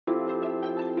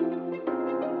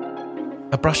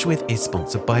A Brush With is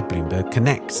sponsored by Bloomberg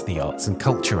Connects, the arts and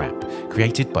culture app.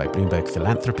 Created by Bloomberg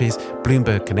Philanthropies,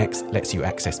 Bloomberg Connects lets you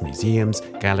access museums,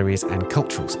 galleries and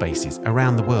cultural spaces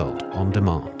around the world on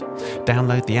demand.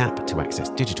 Download the app to access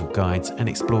digital guides and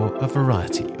explore a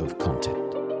variety of content.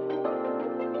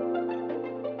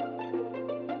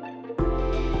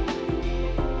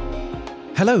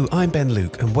 Hello, I'm Ben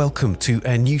Luke and welcome to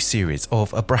a new series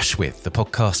of A Brush With, the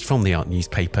podcast from the Art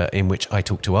newspaper in which I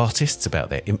talk to artists about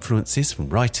their influences, from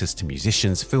writers to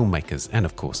musicians, filmmakers and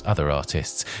of course other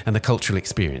artists, and the cultural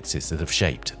experiences that have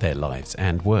shaped their lives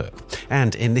and work.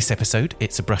 And in this episode,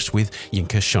 it's A Brush With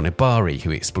Yinka Shonibare,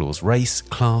 who explores race,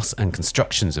 class and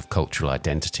constructions of cultural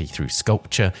identity through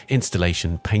sculpture,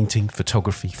 installation, painting,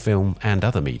 photography, film and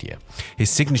other media.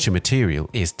 His signature material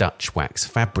is Dutch wax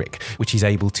fabric, which he's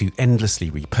able to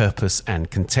endlessly repurpose and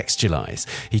contextualize.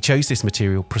 He chose this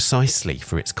material precisely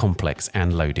for its complex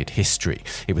and loaded history.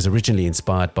 It was originally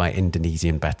inspired by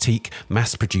Indonesian batik,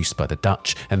 mass-produced by the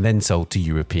Dutch and then sold to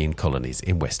European colonies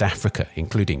in West Africa,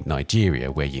 including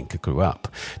Nigeria, where Yinka grew up.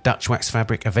 Dutch wax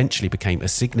fabric eventually became a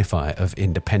signifier of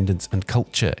independence and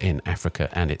culture in Africa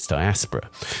and its diaspora.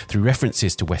 Through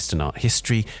references to Western art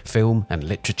history, film and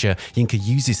literature, Yinka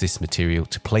uses this material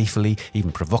to playfully,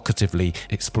 even provocatively,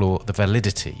 explore the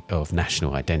validity of national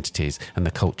identities and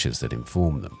the cultures that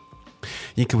inform them.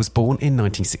 Yinka was born in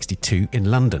 1962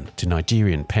 in London to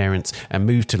Nigerian parents and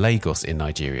moved to Lagos in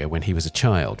Nigeria when he was a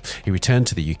child. He returned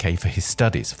to the UK for his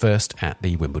studies, first at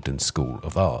the Wimbledon School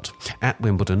of Art. At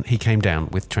Wimbledon, he came down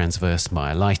with transverse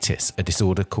myelitis, a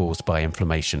disorder caused by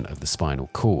inflammation of the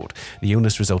spinal cord. The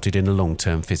illness resulted in a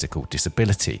long-term physical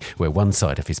disability, where one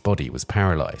side of his body was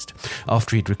paralysed.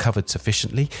 After he'd recovered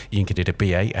sufficiently, Yinka did a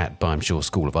BA at Bymeshaw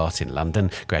School of Art in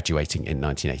London, graduating in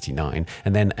 1989,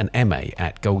 and then an MA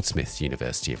at Goldsmiths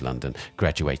University of London,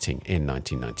 graduating in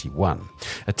 1991.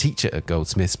 A teacher at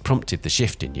Goldsmiths prompted the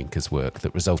shift in Yinka's work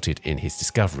that resulted in his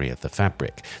discovery of the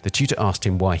fabric. The tutor asked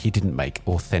him why he didn't make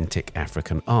authentic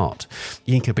African art.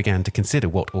 Yinka began to consider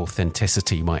what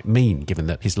authenticity might mean, given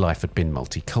that his life had been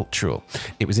multicultural.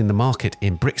 It was in the market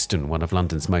in Brixton, one of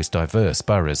London's most diverse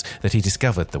boroughs, that he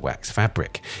discovered the wax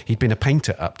fabric. He'd been a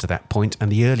painter up to that point,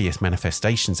 and the earliest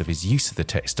manifestations of his use of the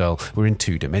textile were in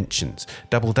two dimensions.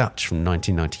 Double Dutch from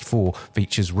 1994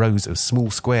 features rows of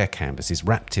small square canvases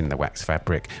wrapped in the wax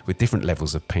fabric with different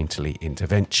levels of painterly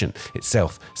intervention,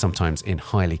 itself sometimes in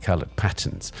highly coloured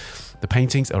patterns. The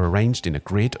paintings are arranged in a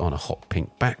grid on a hot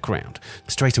pink background.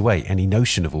 Straight away, any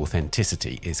notion of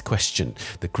authenticity is questioned.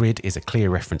 The grid is a clear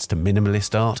reference to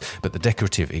minimalist art, but the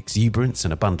decorative exuberance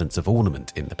and abundance of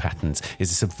ornament in the patterns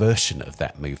is a subversion of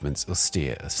that movement's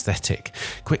austere aesthetic.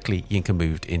 Quickly, Yinka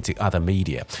moved into other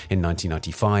media. In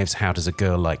 1995's How Does a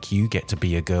Girl Like You Get to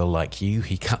Be a Girl Like You,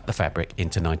 he cut the fabric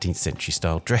into 19th century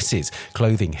style dresses,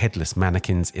 clothing headless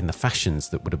mannequins in the fashions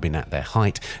that would have been at their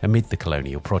height amid the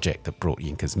colonial project that brought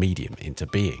Yinka's medium into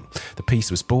being. The piece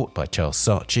was bought by Charles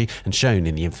Saatchi and shown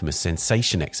in the infamous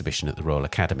Sensation exhibition at the Royal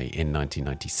Academy in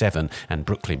 1997 and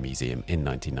Brooklyn Museum in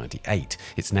 1998.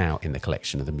 It's now in the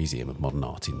collection of the Museum of Modern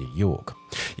Art in New York.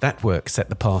 That work set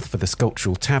the path for the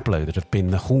sculptural tableau that have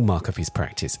been the hallmark of his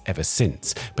practice ever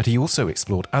since, but he also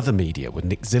explored other media with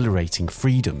an exhilarating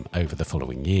freedom over the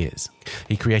following years.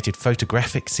 He created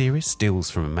photographic series,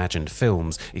 stills from imagined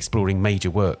films, exploring major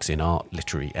works in art,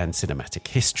 literary and cinematic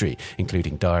history,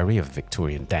 including Diary of a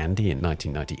Victorian Dandy in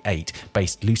 1998,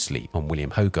 based loosely on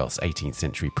William Hogarth's 18th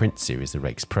century print series The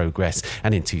Rake's Progress,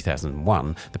 and in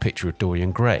 2001, The Picture of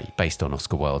Dorian Gray, based on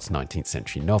Oscar Wilde's 19th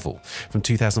century novel. From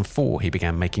 2004, he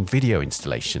began making video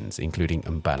installations, including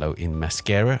Un ballo in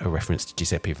Maschera, a reference to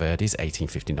Giuseppe Verdi's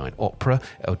 1859 opera,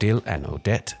 Odile and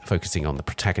Odette, focusing on the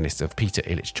protagonist of Peter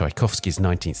Ilyich Tchaikovsky's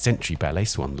 19th century ballet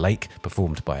Swan Lake,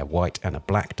 performed by a white and a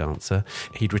black dancer.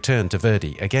 He'd returned to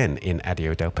Verdi again in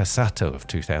Addio del Passato of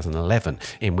 2011,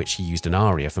 in which he used an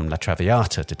aria from La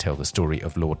Traviata to tell the story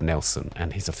of Lord Nelson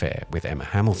and his affair with Emma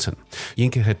Hamilton.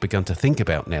 Yinka had begun to think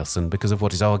about Nelson because of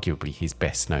what is arguably his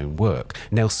best-known work,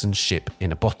 Nelson's Ship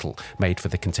in a Bottle, made for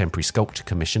the Contemporary Sculpture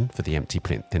Commission for the Empty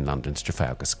Plinth in London's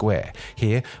Trafalgar Square.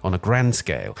 Here, on a grand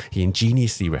scale, he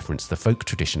ingeniously referenced the folk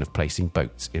tradition of placing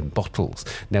boats in bottles.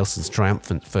 Nelson's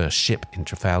triumphant first ship in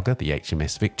Trafalgar, the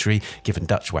HMS Victory, given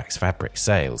Dutch wax fabric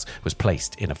sails, was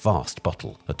placed in a vast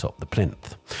bottle atop the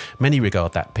plinth. Many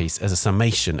regard that piece as a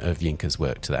summation of Yinka's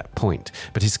work to that point,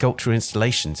 but his sculptural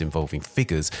installations involving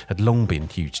figures had long been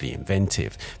hugely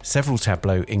inventive. Several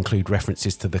tableaux include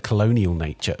references to the colonial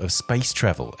nature of space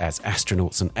travel as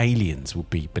astronauts and aliens will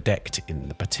be bedecked in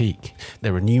the batik.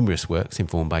 There are numerous works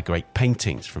informed by great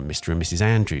paintings, from Mr. and Mrs.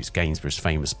 Andrews, Gainsborough's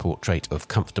famous portrait of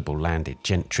comfortable landed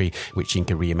gentry, which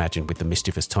Yinka reimagined with the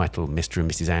mischievous title Mr.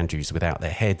 and Mrs. Andrews Without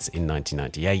Their Heads in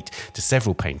 1998, to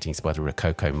several paintings by the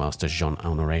Rococo master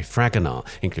Jean-Honoré Fragonard,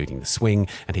 including The Swing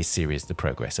and his series The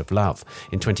Progress of Love.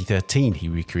 In 2013, he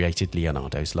recreated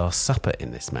Leonardo's Last Supper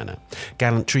in this manner.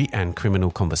 Gallantry and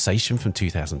Criminal Conversation from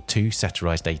 2002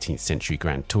 satirised 18th century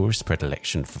grand tourists'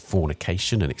 predilection for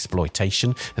fornication and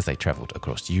exploitation as they travelled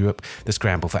across Europe. The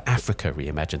Scramble for Africa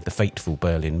reimagined the fateful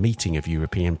Berlin meeting of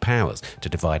European powers to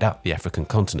divide up the African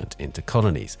continent into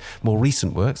colonies. More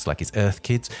recent works, like his Earth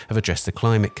Kids, have addressed the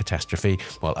climate catastrophe,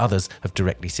 while others have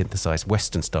directly synthesised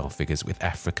Western-style figures with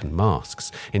African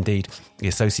masks. Indeed, the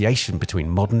association between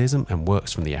modernism and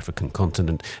works from the African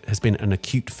continent has been an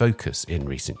acute focus in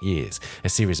recent years. A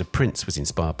series of prints was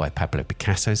inspired by Pablo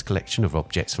Picasso's collection of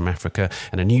objects from Africa,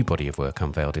 and a new body of work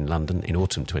unveiled in London in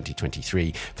autumn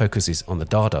 2023 focuses on the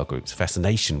Dada Group's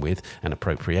fascination with and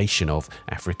appropriation of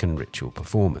African ritual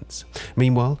performance.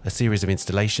 Meanwhile, a series of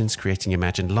installations creating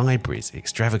imagined libraries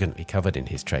extravagantly covered in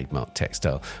his trademark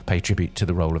textile pay tribute to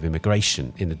the role of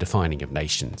immigration in the defining of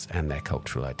nations and their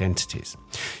cultural identities.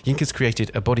 Yinka's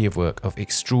created a body of work of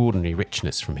extraordinary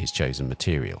richness from his chosen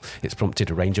material. It's prompted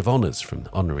a range of honours, from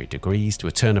honorary degrees to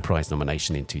a Turner Prize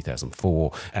nomination in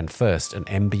 2004, and first an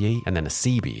MBE and then a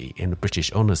CBE in the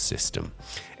British Honours System.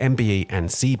 MBE and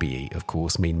CBE, of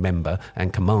course, mean Member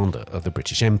and Commander of the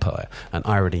British Empire, an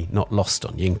irony not lost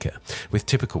on Yinka. With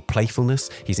typical playfulness,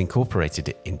 he's incorporated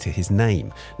it into his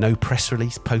name. No press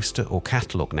release, poster or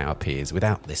catalogue now appears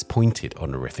without this pointed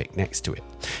honorific next to it.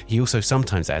 He also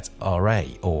sometimes adds RA,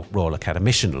 or Royal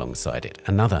Academician, alongside it,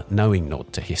 another knowing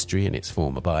nod to history and its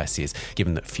former biases,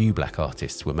 given that few black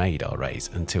artists were made RAs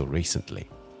until recently.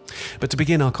 But to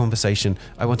begin our conversation,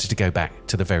 I wanted to go back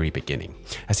to the very beginning.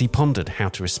 As he pondered how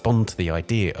to respond to the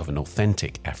idea of an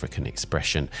authentic African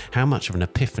expression, how much of an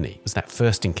epiphany was that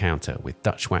first encounter with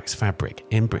Dutch wax fabric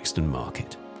in Brixton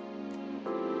Market?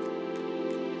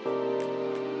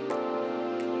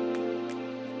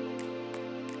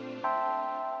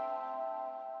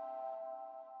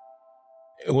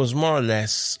 It was more or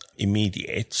less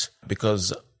immediate,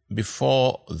 because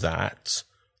before that,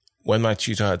 when my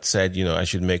tutor had said, I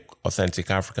should make authentic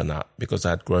African art because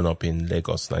I had grown up in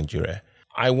Lagos, Nigeria,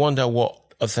 I wondered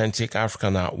what authentic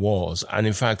African art was. And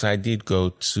in fact, I did go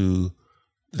to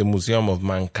the Museum of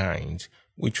Mankind,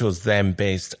 which was then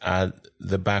based at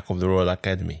the back of the Royal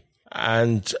Academy.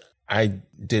 And I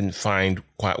didn't find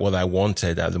quite what I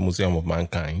wanted at the Museum of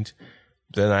Mankind.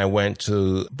 Then I went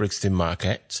to Brixton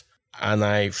Market, and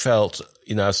I felt,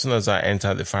 as soon as I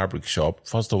entered the fabric shop,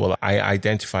 first of all, I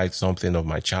identified something of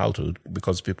my childhood,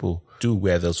 because people do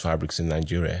wear those fabrics in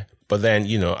Nigeria. But then,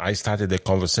 I started a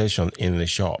conversation in the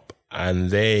shop,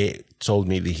 and they told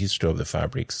me the history of the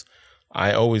fabrics.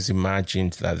 I always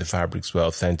imagined that the fabrics were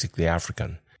authentically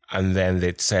African. And then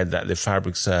they said that the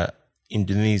fabrics are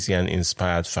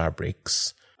Indonesian-inspired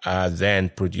fabrics, then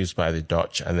produced by the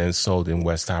Dutch and then sold in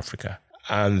West Africa.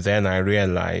 And then I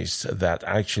realized that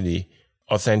actually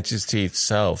authenticity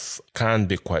itself can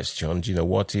be questioned.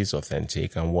 What is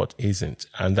authentic and what isn't?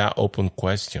 And that open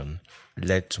question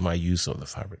led to my use of the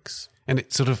fabrics. And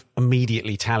it sort of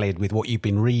immediately tallied with what you'd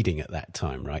been reading at that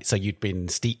time, right? So you'd been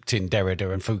steeped in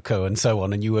Derrida and Foucault and so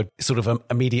on, and you were sort of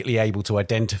immediately able to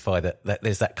identify that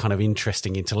there's that kind of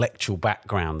interesting intellectual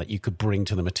background that you could bring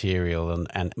to the material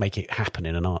and make it happen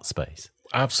in an art space.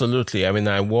 Absolutely.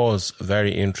 I was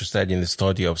very interested in the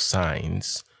study of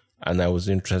science, and I was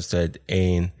interested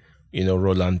in,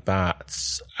 Roland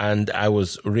Barthes. And I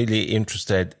was really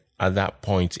interested at that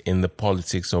point in the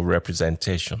politics of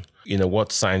representation.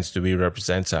 What science do we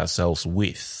represent ourselves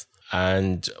with?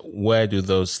 And where do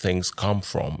those things come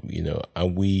from? Are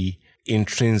we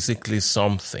intrinsically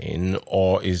something,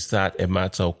 or is that a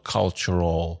matter of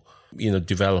cultural,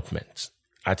 development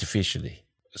artificially?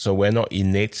 So we're not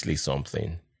innately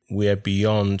something. We're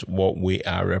beyond what we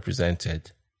are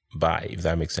represented by, if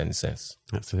that makes any sense.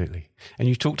 Absolutely. And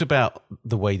you talked about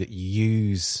the way that you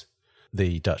use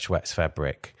the Dutch wax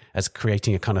fabric as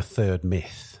creating a kind of third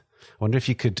myth. I wonder if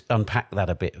you could unpack that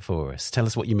a bit for us. Tell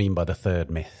us what you mean by the third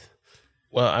myth.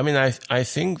 Well, I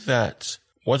think that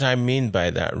what I mean by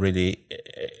that really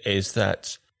is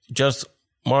that just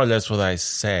more or less what I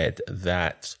said,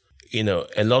 that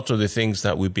a lot of the things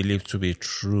that we believe to be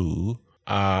true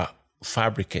are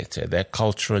fabricated. They're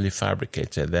culturally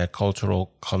fabricated. They're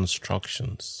cultural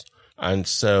constructions. And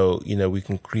so, we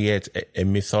can create a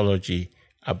mythology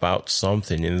about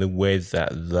something in the way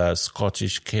that the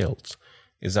Scottish kilt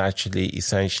is actually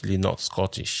essentially not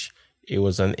Scottish. It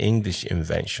was an English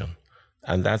invention.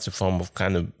 And that's a form of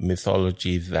kind of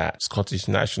mythology that Scottish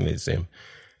nationalism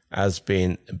has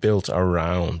been built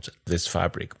around this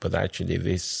fabric. But actually,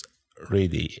 this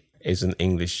really is an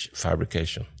English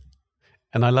fabrication.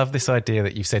 And I love this idea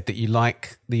that you said that you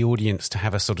like the audience to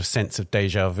have a sort of sense of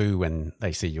déjà vu when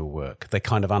they see your work. They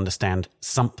kind of understand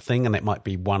something, and it might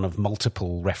be one of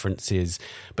multiple references,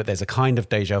 but there's a kind of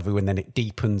déjà vu, and then it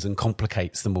deepens and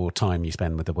complicates the more time you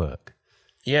spend with the work.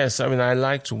 Yes, I mean, I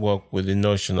like to work with the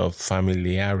notion of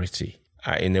familiarity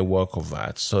in a work of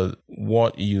art. So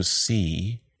what you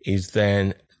see is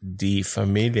then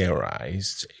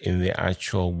defamiliarized in the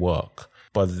actual work.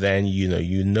 But then,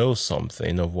 you know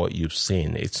something of what you've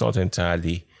seen. It's not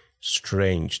entirely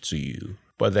strange to you.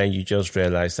 But then you just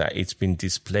realize that it's been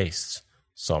displaced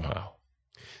somehow.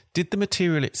 Did the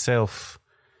material itself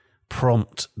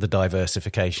prompt the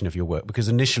diversification of your work? Because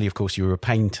initially, of course, you were a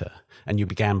painter and you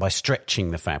began by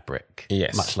stretching the fabric,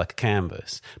 yes, much like a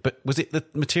canvas. But was it the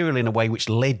material in a way which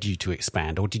led you to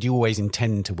expand, or did you always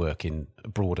intend to work in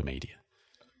broader media?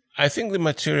 I think the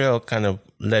material kind of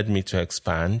led me to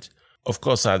expand. Of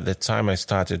course, at the time I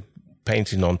started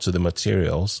painting onto the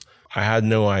materials, I had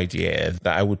no idea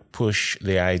that I would push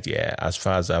the idea as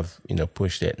far as I've,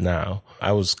 pushed it now.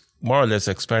 I was more or less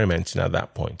experimenting at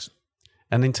that point.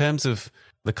 And in terms of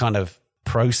the kind of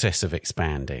process of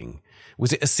expanding,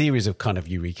 was it a series of kind of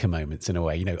eureka moments in a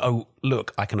way? Oh,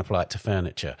 look, I can apply it to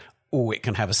furniture. Or it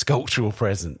can have a sculptural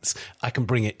presence. I can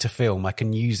bring it to film. I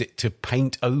can use it to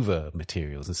paint over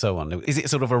materials and so on. Is it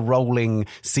sort of a rolling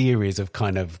series of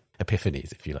kind of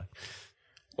epiphanies, if you like?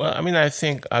 Well, I mean, I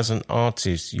think as an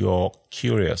artist, you're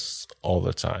curious all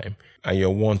the time and you're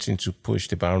wanting to push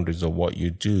the boundaries of what you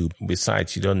do.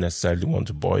 Besides, you don't necessarily want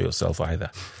to bore yourself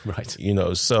either. Right.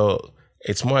 So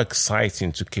it's more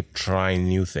exciting to keep trying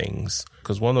new things,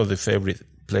 because one of the favorite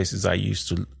places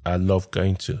I love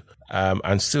going to,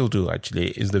 and still do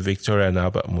actually, is the Victoria and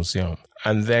Albert Museum.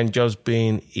 And then just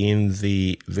being in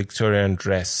the Victorian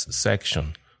dress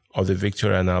section of the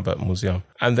Victoria and Albert Museum.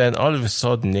 And then all of a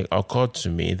sudden it occurred to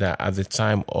me that at the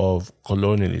time of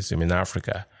colonialism in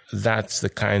Africa, that's the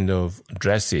kind of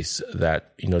dresses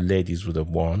that, ladies would have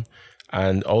worn.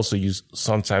 And also you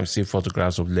sometimes see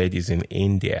photographs of ladies in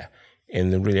India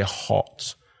in the really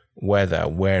hot weather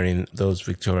wearing those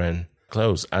Victorian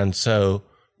clothes. And so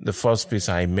the first piece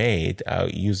I made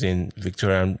using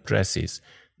Victorian dresses,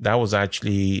 that was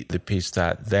actually the piece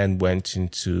that then went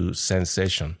into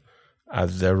sensation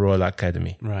at the Royal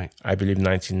Academy. Right. I believe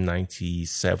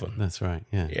 1997. That's right,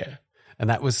 yeah. Yeah. And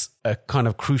that was a kind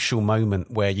of crucial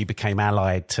moment where you became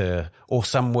allied to, or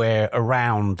somewhere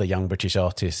around, the Young British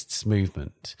Artists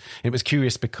movement. It was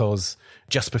curious because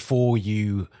just before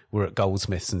you were at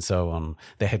Goldsmiths and so on,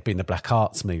 there had been the Black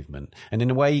Arts movement. And in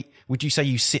a way, would you say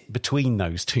you sit between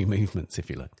those two movements, if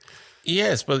you like?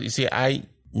 Yes, but you see, I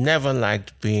never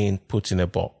liked being put in a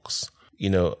box.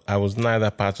 I was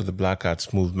neither part of the Black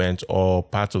Arts movement or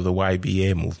part of the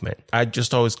YBA movement. I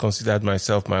just always considered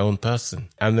myself my own person.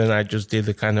 And then I just did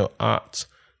the kind of art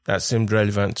that seemed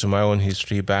relevant to my own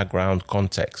history, background,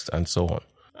 context, and so on.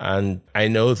 And I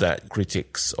know that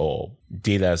critics or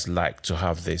dealers like to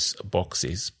have these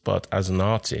boxes, but as an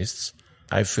artist,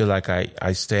 I feel like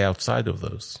I stay outside of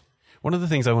those. One of the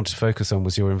things I wanted to focus on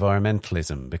was your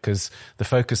environmentalism, because the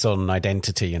focus on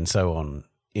identity and so on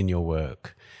in your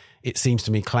work, it seems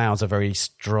to me clouds a very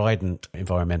strident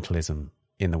environmentalism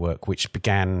in the work, which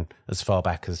began as far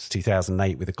back as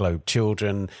 2008 with the Globe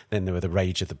Children. Then there were the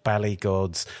Rage of the Ballet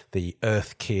Gods, the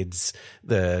Earth Kids,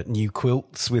 the new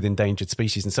quilts with endangered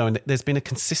species and so on. There's been a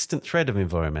consistent thread of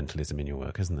environmentalism in your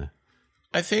work, hasn't there?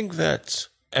 I think that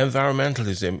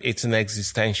environmentalism, it's an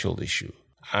existential issue.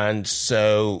 And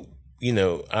so,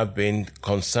 I've been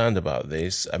concerned about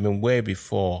this. I mean, way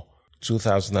before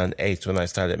 2008 when I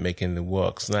started making the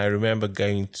works. And I remember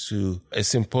going to a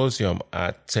symposium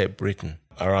at Tate Britain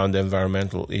around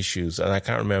environmental issues. And I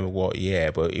can't remember what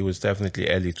year, but it was definitely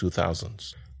early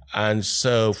 2000s. And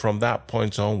so from that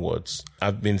point onwards,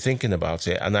 I've been thinking about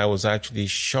it. And I was actually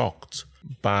shocked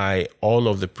by all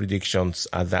of the predictions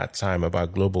at that time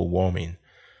about global warming.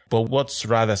 But what's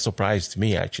rather surprised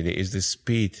me actually is the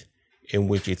speed in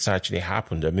which it's actually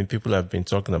happened. I mean, people have been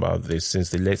talking about this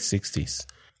since the late 60s.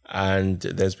 And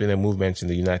there's been a movement in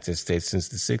the United States since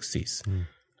the 60s. Mm.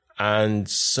 And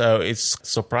so it's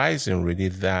surprising, really,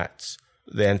 that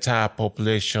the entire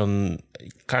population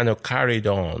kind of carried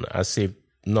on as if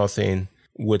nothing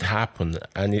would happen.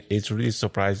 And it's really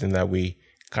surprising that we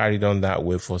carried on that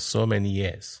way for so many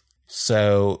years.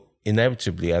 So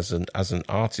inevitably, as an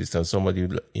artist and somebody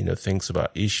who thinks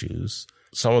about issues,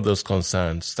 some of those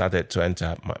concerns started to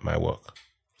enter my work.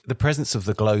 the presence of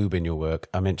the globe in your work,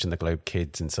 I mentioned the globe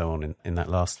kids and so on in that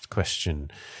last question,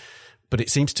 but it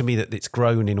seems to me that it's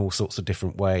grown in all sorts of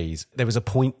different ways. There was a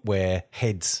point where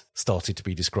heads started to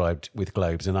be described with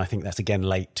globes, and I think that's again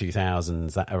late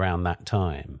 2000s, that around that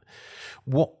time.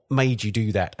 What made you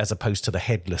do that as opposed to the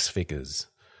headless figures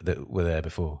that were there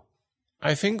before?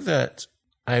 I think that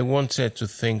I wanted to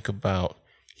think about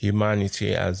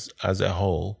humanity as a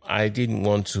whole. I didn't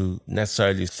want to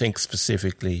necessarily think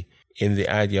specifically in the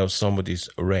idea of somebody's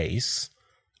race.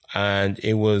 And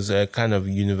it was a kind of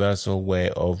universal way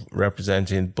of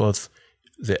representing both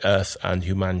the earth and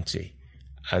humanity.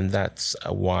 And that's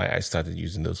why I started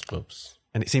using those globes.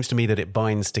 And it seems to me that it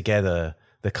binds together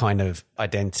the kind of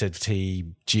identity,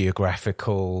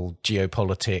 geographical,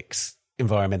 geopolitics,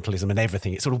 environmentalism and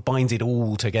everything. It sort of binds it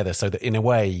all together so that in a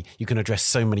way you can address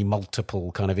so many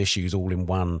multiple kind of issues all in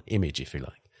one image, if you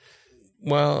like.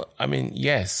 Well, I mean,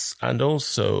 yes. And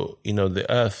also, the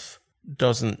earth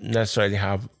doesn't necessarily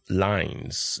have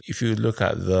lines. If you look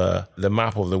at the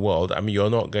map of the world, I mean,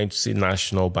 you're not going to see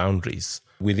national boundaries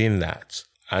within that.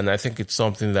 And I think it's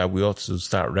something that we ought to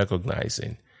start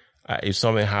recognizing. If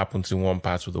something happens in one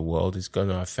part of the world, it's going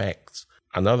to affect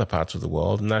another part of the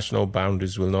world. National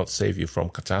boundaries will not save you from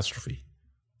catastrophe.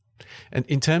 And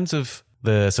in terms of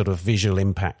the sort of visual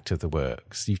impact of the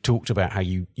works, you've talked about how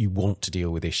you want to deal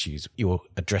with issues. You're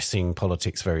addressing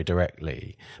politics very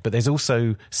directly, but there's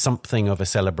also something of a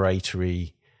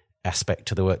celebratory aspect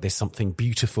to the work. There's something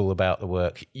beautiful about the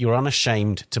work. You're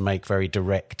unashamed to make very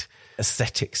direct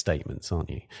aesthetic statements,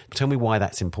 aren't you? Tell me why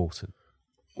that's important.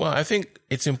 Well, I think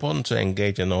it's important to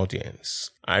engage an audience.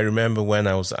 I remember when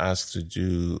I was asked to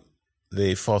do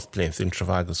the fourth plinth in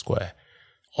Trafalgar Square,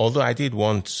 although I did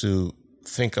want to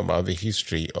think about the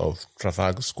history of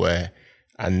Trafalgar Square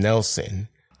and Nelson,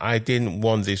 I didn't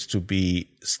want this to be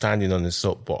standing on a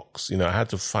soapbox. I had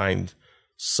to find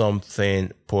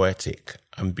something poetic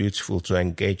and beautiful to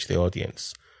engage the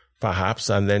audience, perhaps,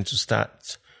 and then to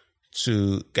start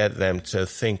to get them to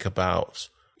think about,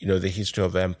 the history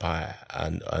of empire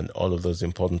and all of those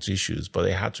important issues, but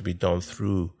it had to be done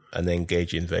through an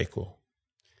engaging vehicle.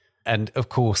 And of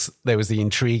course, there was the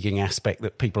intriguing aspect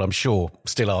that people, I'm sure,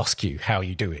 still ask you how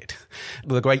you do it.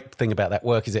 Well, the great thing about that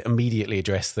work is it immediately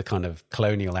addressed the kind of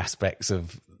colonial aspects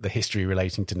of the history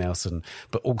relating to Nelson.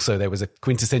 But also there was a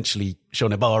quintessentially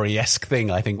Shonibare-esque thing,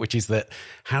 I think, which is that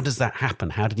how does that happen?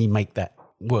 How did he make that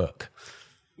work?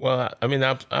 Well, I mean,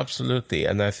 absolutely.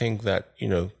 And I think that,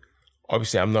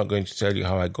 obviously I'm not going to tell you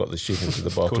how I got the shit into the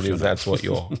bottle if that's what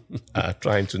you're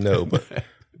trying to know.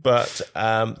 But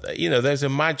there's a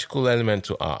magical element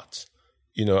to art,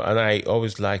 and I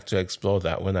always like to explore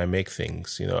that when I make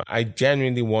things. I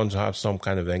genuinely want to have some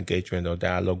kind of engagement or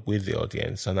dialogue with the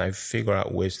audience, and I figure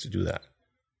out ways to do that.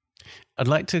 I'd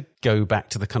like to go back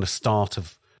to the kind of start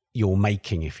of your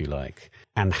making, if you like,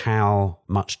 and how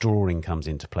much drawing comes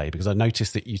into play. Because I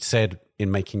noticed that you said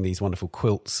in making these wonderful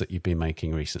quilts that you've been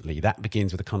making recently, that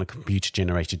begins with a kind of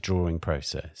computer-generated drawing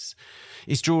process.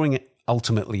 Is drawing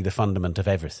ultimately the fundament of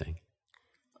everything?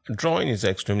 Drawing is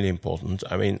extremely important.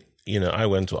 I mean, I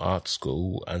went to art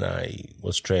school and I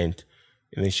was trained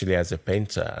initially as a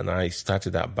painter, and I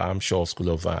started at Bamshaw School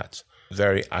of Art,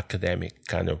 very academic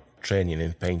kind of training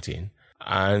in painting.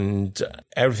 And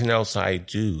everything else I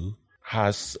do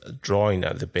has drawing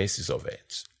at the basis of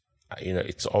it.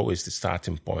 It's always the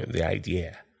starting point, the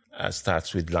idea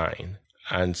starts with line.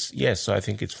 And yes, so I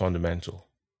think it's fundamental.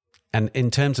 And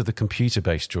in terms of the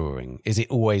computer-based drawing, is it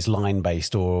always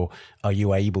line-based, or are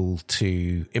you able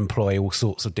to employ all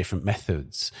sorts of different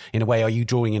methods? In a way, are you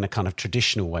drawing in a kind of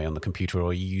traditional way on the computer,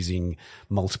 or are you using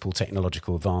multiple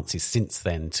technological advances since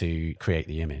then to create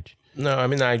the image? No, I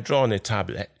mean, I draw on a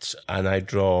tablet and I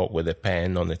draw with a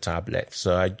pen on a tablet.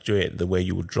 So I do it the way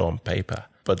you would draw on paper.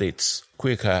 But it's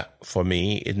quicker for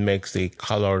me. It makes the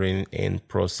coloring in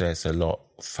process a lot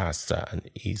faster and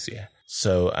easier.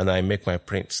 So, and I make my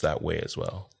prints that way as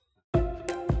well.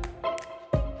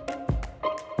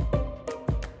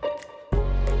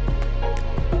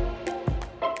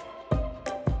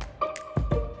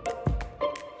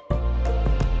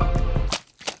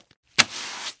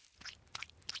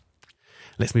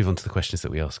 Let's move on to the questions that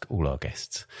we ask all our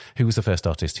guests. Who was the first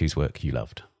artist whose work you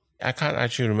loved? I can't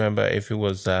actually remember if it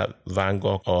was Van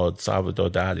Gogh or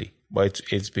Salvador Dali, but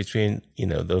it's between,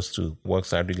 those two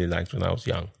works I really liked when I was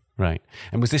young. Right.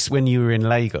 And was this when you were in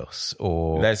Lagos,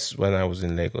 or? That's when I was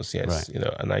in Lagos, yes.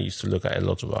 Right. And I used to look at a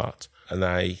lot of art, and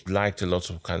I liked a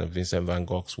lot of kind of Vincent van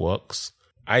Gogh's works.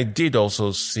 I did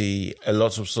also see a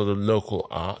lot of sort of local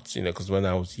art, because when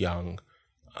I was young,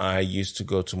 I used to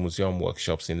go to museum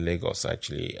workshops in Lagos,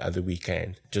 actually, at the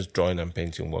weekend, just drawing and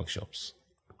painting workshops.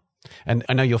 And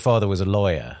I know your father was a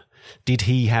lawyer. Did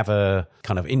he have a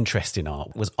kind of interest in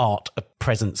art? Was art a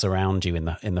presence around you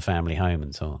in the family home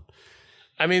and so on?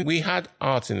 I mean, we had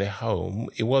art in the home.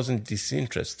 He wasn't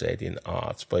disinterested in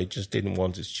art, but he just didn't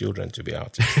want his children to be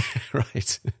artists.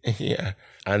 Right. Yeah.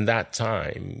 And that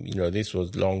time, this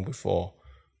was long before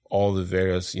all the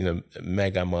various,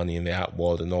 mega money in the art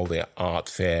world and all the art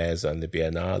fairs and the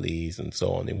biennales and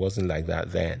so on. It wasn't like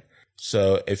that then.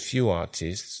 So a few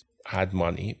artists had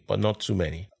money, but not too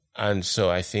many. And so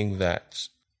I think that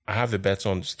I have a better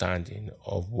understanding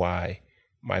of why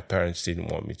my parents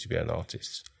didn't want me to be an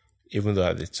artist. Even though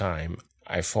at the time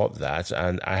I thought that,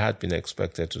 and I had been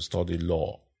expected to study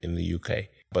law in the UK,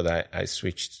 but I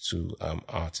switched to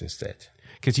art instead.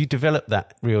 Because you developed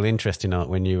that real interest in art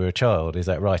when you were a child, is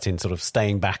that right, in sort of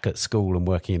staying back at school and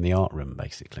working in the art room,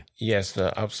 basically? Yes,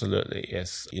 absolutely,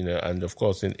 yes. And of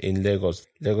course in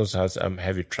Lagos has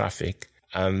heavy traffic.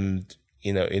 And,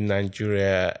 in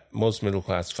Nigeria, most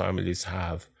middle-class families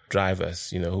have drivers,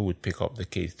 who would pick up the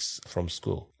kids from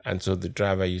school. And so the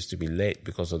driver used to be late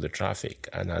because of the traffic,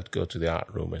 and I'd go to the art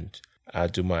room and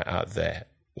I'd do my art there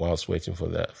whilst waiting for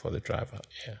the driver.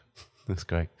 Yeah. That's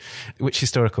great. Which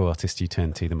historical artist do you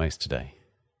turn to the most today?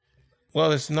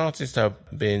 Well, it's an artist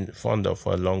I've been fond of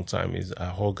for a long time is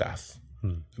Hogarth,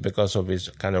 because of his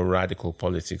kind of radical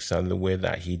politics and the way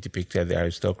that he depicted the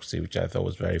aristocracy, which I thought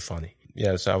was very funny.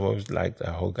 Yeah, so I've always liked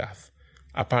Hogarth.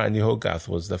 Apparently, Hogarth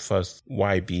was the first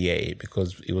YBA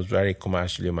because he was very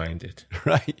commercially minded.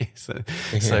 Right. So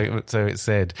it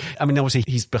said. I mean, obviously,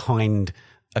 he's behind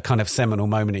a kind of seminal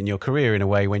moment in your career in a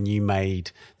way when you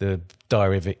made the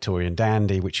Diary of a Victorian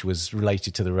Dandy, which was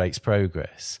related to the Rake's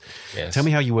Progress. Yes. Tell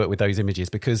me how you work with those images,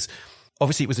 because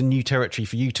obviously it was a new territory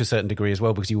for you to a certain degree as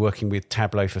well, because you're working with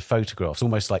tableau for photographs,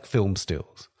 almost like film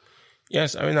stills.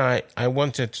 Yes, I mean, I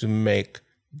wanted to make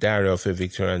Diary of a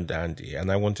Victorian Dandy, and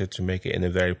I wanted to make it in a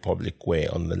very public way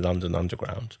on the London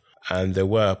Underground. And there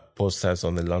were posters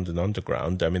on the London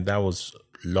Underground. I mean, that was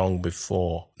long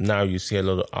before. Now you see a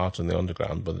lot of art on the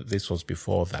Underground, but this was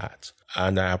before that.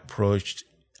 And I approached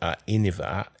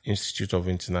INIVA, Institute of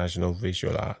International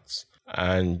Visual Arts,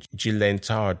 and Ghislaine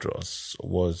Towerdros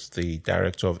was the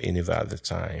director of INIVA at the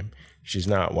time. She's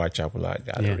now at Whitechapel Art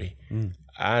Gallery. Yeah.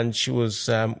 And she was,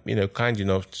 kind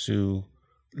enough to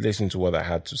listen to what I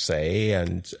had to say,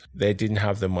 and they didn't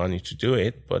have the money to do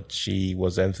it, but she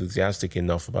was enthusiastic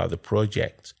enough about the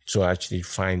project to actually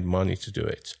find money to do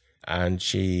it. And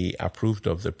she approved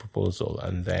of the proposal,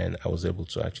 and then I was able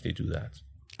to actually do that.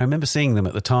 I remember seeing them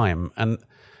at the time, and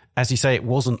as you say, it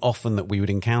wasn't often that we would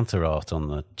encounter art on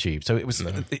the tube. So it was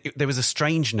there was a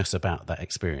strangeness about that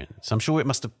experience. I'm sure it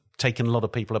must have taken a lot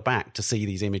of people aback to see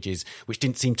these images, which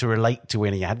didn't seem to relate to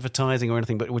any advertising or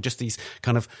anything, but were just these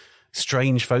kind of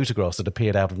strange photographs that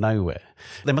appeared out of nowhere.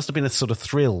 There must have been a sort of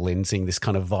thrill in seeing this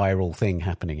kind of viral thing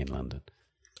happening in London.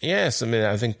 Yes, I mean,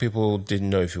 I think people didn't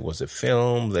know if it was a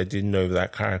film. They didn't know if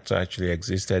that character actually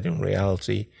existed in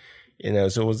reality.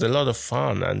 So it was a lot of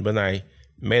fun. And when I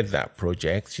made that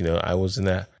project, I was in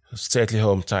a stately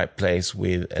home type place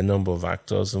with a number of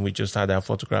actors, and we just had our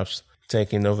photographs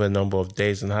taken over a number of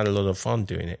days and had a lot of fun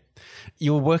doing it.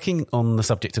 You were working on the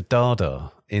subject of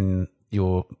Dada in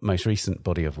your most recent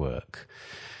body of work.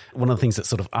 One of the things that's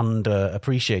sort of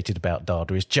underappreciated about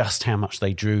Dada is just how much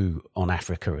they drew on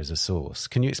Africa as a source.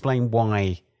 Can you explain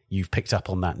why you've picked up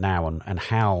on that now and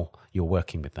how you're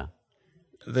working with that?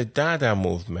 The Dada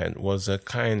movement was a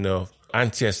kind of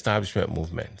anti-establishment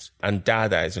movement, and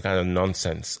Dada is a kind of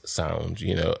nonsense sound,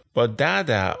 But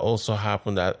Dada also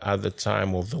happened at the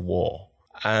time of the war,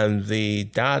 and the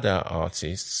Dada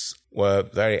artists were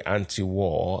very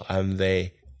anti-war, and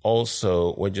they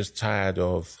also were just tired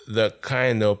of the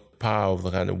kind of power of the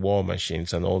kind of war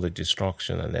machines and all the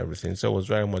destruction and everything. So it was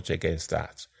very much against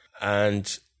that.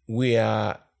 And we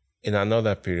are in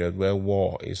another period where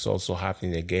war is also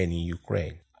happening again in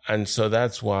Ukraine. And so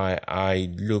that's why I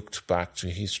looked back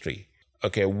to history.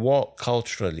 Okay, what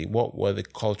were the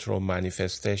cultural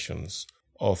manifestations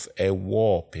of a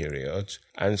war period?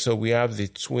 And so we have the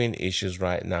twin issues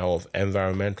right now of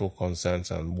environmental concerns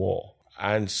and war.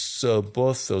 And so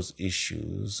both those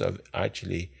issues have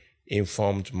actually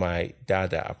informed my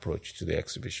Dada approach to the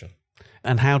exhibition.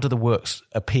 And how do the works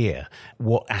appear?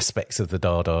 What aspects of the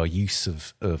Dada use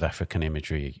of African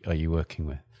imagery are you working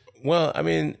with? Well, I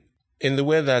mean, in the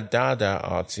way that Dada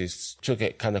artists took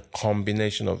a kind of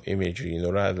combination of imagery,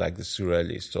 rather like the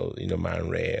Surrealists or, Man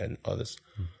Ray and others.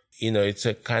 It's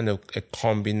a kind of a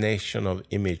combination of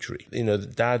imagery. The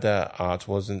Dada art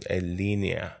wasn't a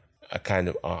linear a kind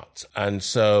of art. And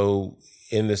so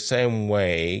in the same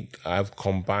way, I've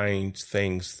combined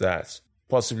things that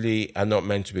possibly are not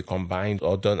meant to be combined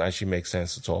or don't actually make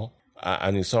sense at all.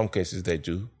 And in some cases they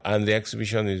do. And the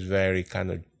exhibition is very kind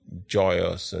of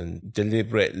joyous and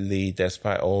deliberately,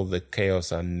 despite all the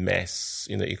chaos and mess,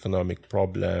 economic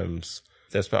problems,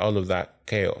 despite all of that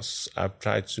chaos, I've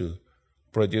tried to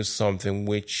produce something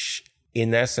which,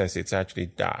 in essence, it's actually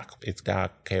dark. It's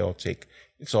dark, chaotic.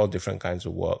 It's all different kinds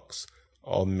of works,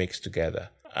 all mixed together.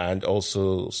 And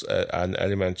also an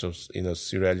element of,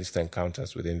 surrealist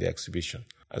encounters within the exhibition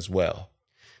as well.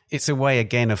 It's a way,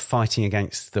 again, of fighting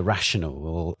against the rational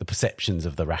or the perceptions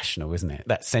of the rational, isn't it?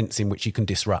 That sense in which you can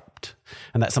disrupt.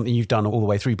 And that's something you've done all the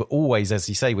way through, but always, as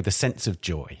you say, with a sense of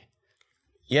joy.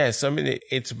 Yes, I mean,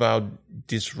 it's about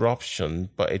disruption,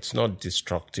 but it's not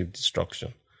destructive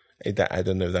destruction. I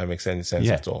don't know if that makes any sense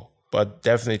at all. But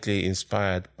definitely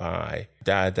inspired by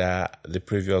Dada, the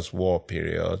previous war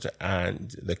period,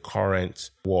 and the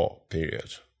current war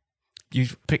period.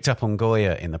 You've picked up on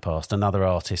Goya in the past, another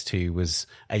artist who was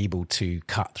able to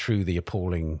cut through the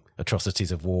appalling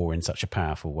atrocities of war in such a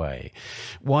powerful way.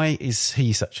 Why is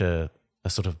he such a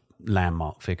sort of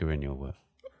landmark figure in your work?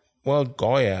 Well,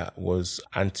 Goya was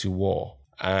anti-war,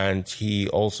 and he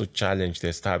also challenged the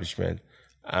establishment,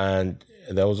 and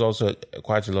there was also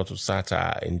quite a lot of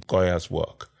satire in Goya's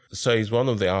work. So he's one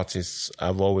of the artists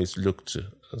I've always looked to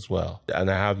as well. And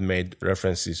I have made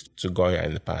references to Goya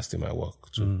in the past in my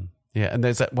work too. Yeah, and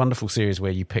there's that wonderful series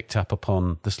where you picked up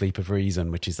upon The Sleep of Reason,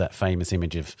 which is that famous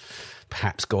image of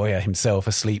perhaps Goya himself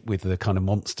asleep with the kind of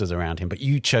monsters around him. But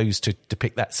you chose to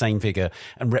depict that same figure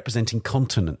and representing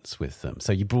continents with them.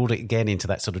 So you brought it again into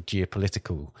that sort of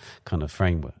geopolitical kind of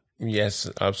framework. Yes,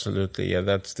 absolutely. Yeah,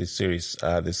 that's the series.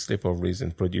 The Sleep of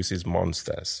Reason produces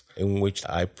monsters, in which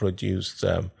I produced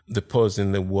the pose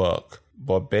in the work,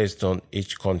 but based on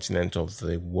each continent of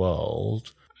the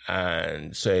world.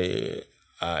 And say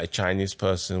a Chinese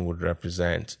person would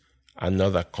represent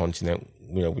another continent,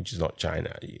 which is not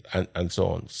China, and so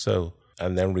on. So,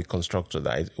 and then reconstructed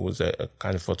that. It was a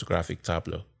kind of photographic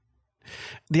tableau.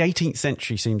 The 18th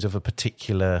century seems of a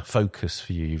particular focus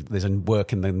for you. There's a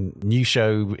work in the new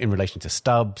show in relation to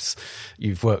Stubbs.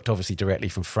 You've worked obviously directly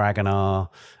from Fragonard.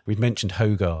 We've mentioned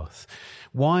Hogarth.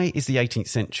 Why is the 18th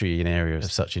century an area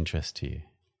of such interest to you?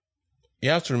 You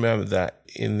have to remember that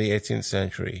in the 18th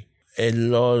century, a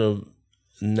lot of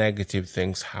negative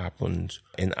things happened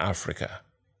in Africa.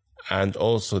 And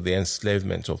also the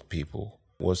enslavement of people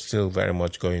was still very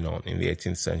much going on in the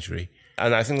 18th century.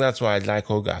 And I think that's why I like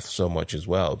Hogarth so much as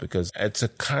well, because it's a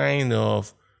kind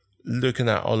of looking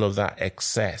at all of that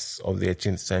excess of the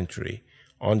 18th century,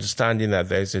 understanding that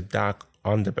there's a dark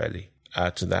underbelly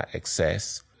to that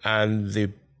excess. And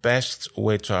the best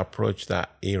way to approach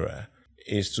that era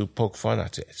is to poke fun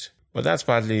at it. But that's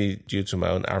partly due to my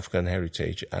own African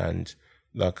heritage and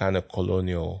the kind of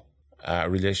colonial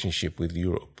relationship with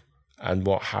Europe and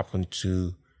what happened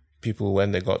to people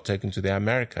when they got taken to the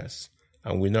Americas.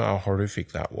 And we know how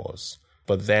horrific that was.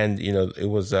 But then, it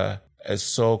was a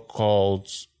so-called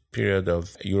period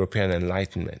of European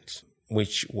enlightenment,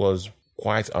 which was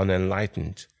quite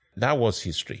unenlightened. That was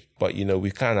history. But, we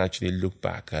can actually look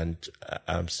back and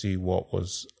see what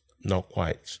was not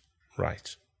quite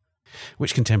right.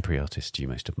 Which contemporary artist do you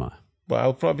most admire? Well, I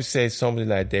would probably say somebody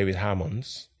like David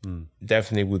Hammons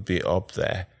definitely would be up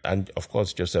there. And, of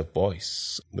course, Joseph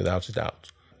Beuys, without a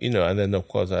doubt. And then, of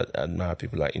course, I admire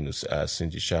people like,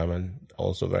 Cindy Sherman,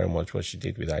 also very much what she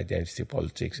did with identity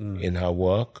politics in her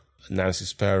work. Nancy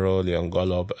Sparrow, Leon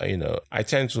Golub, I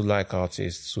tend to like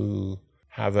artists who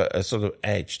have a sort of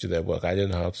edge to their work. I don't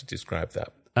know how to describe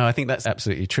that. Oh, I think that's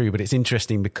absolutely true. But it's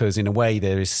interesting because, in a way,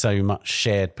 there is so much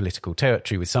shared political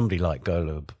territory with somebody like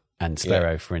Golub and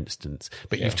Sparrow, for instance.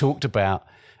 But you've talked about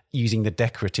using the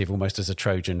decorative almost as a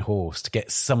Trojan horse to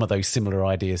get some of those similar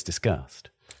ideas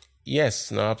discussed. Yes,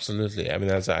 no, absolutely. I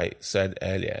mean, as I said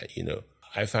earlier,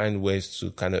 I find ways to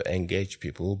kind of engage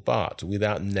people, but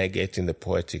without negating the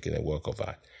poetic in a work of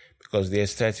art, because the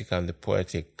aesthetic and the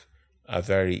poetic are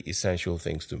very essential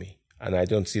things to me. And I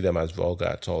don't see them as vulgar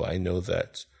at all. I know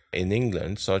that in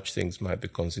England, such things might be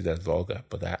considered vulgar,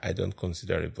 but I don't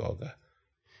consider it vulgar.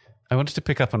 I wanted to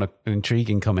pick up on an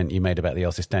intriguing comment you made about the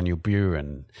artist Daniel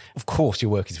Buren. Of course,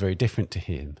 your work is very different to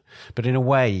him, but in a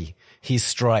way, his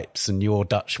stripes and your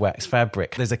Dutch wax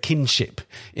fabric, there's a kinship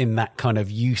in that kind of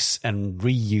use and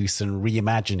reuse and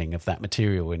reimagining of that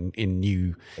material in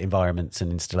new environments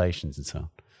and installations and so on.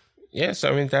 Yes,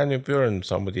 I mean, Daniel Buren,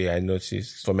 somebody I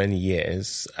noticed for many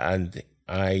years, and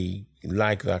I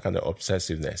like that kind of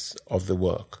obsessiveness of the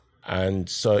work. And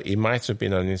so it might have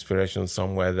been an inspiration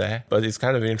somewhere there. But it's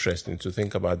kind of interesting to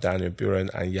think about Daniel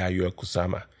Buren and Yayoi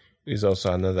Kusama, who is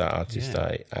also another artist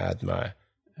I admire.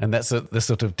 And that's the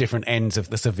sort of different ends of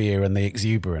the severe and the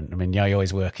exuberant. I mean,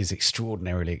 Yayo's work is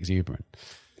extraordinarily exuberant.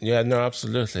 Yeah, no,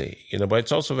 absolutely. But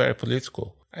it's also very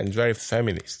political and very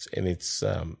feminist in its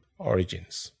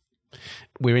origins.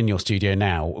 We're in your studio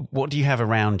now. What do you have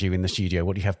around you in the studio?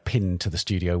 What do you have pinned to the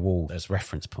studio wall as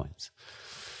reference points?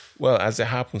 Well, as it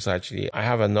happens, actually, I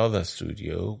have another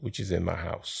studio, which is in my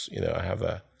house. I have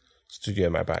a studio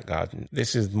in my back garden.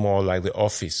 This is more like the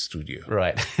office studio.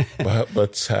 Right.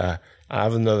 but I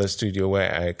have another studio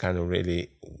where I kind of really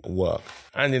work.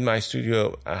 And in my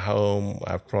studio at home,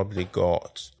 I've probably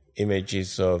got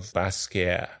images of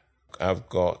Basquiat. I've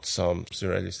got some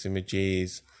surrealist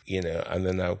images, and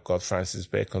then I've got Francis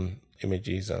Bacon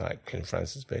images. I like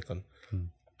Francis Bacon.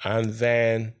 And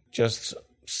then just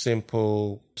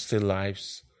simple still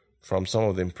lifes from some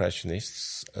of the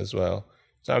Impressionists as well.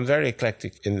 So I'm very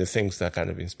eclectic in the things that kind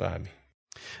of inspire me.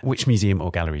 Which museum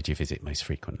or gallery do you visit most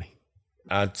frequently?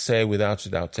 I'd say without a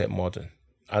doubt Tate Modern.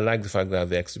 I like the fact that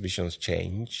the exhibitions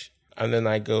change. And then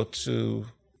I go to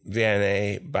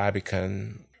V&A,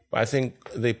 Barbican. But I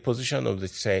think the position of the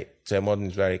Tate Modern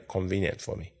is very convenient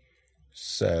for me.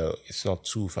 So it's not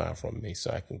too far from me,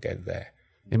 so I can get there.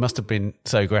 It must have been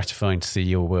so gratifying to see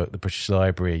your work, the British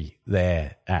Library,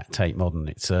 there at Tate Modern.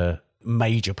 It's a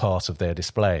major part of their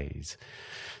displays.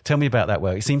 Tell me about that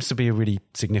work. It seems to be a really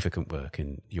significant work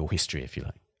in your history, if you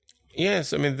like.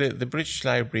 Yes, I mean, the British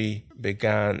Library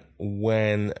began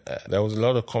when there was a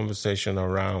lot of conversation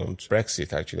around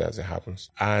Brexit, actually, as it happens.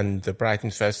 And the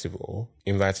Brighton Festival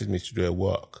invited me to do a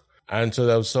work. And so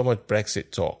there was so much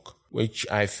Brexit talk, which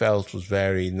I felt was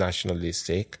very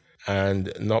nationalistic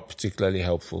and not particularly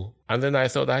helpful. And then I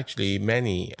thought, actually,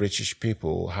 many British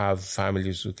people have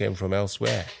families who came from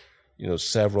elsewhere.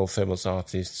 Several famous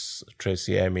artists,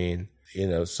 Tracy Emin,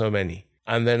 so many.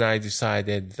 And then I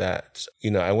decided that,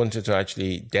 I wanted to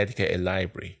actually dedicate a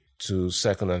library to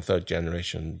second and third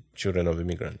generation children of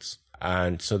immigrants.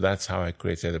 And so that's how I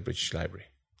created the British Library.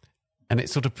 And it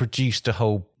sort of produced a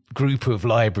whole group of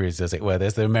libraries, as it were.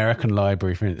 There's the American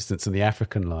Library, for instance, and the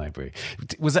African Library.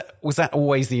 Was that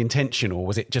always the intention, or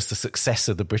was it just the success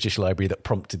of the British Library that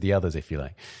prompted the others, if you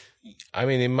like? I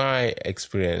mean, in my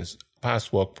experience,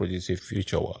 past work produces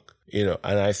future work,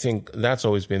 and I think that's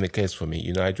always been the case for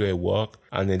me. I do a work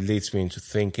and it leads me into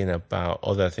thinking about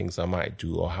other things I might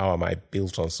do or how I might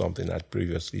build on something I'd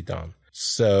previously done.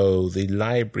 So the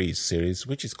library series,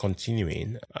 which is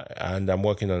continuing, and I'm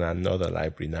working on another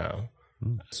library now.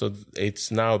 So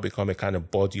it's now become a kind of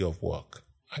body of work,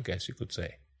 I guess you could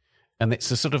say. And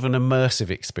it's a sort of an immersive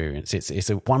experience.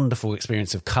 It's a wonderful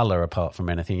experience of colour apart from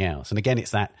anything else. And again, it's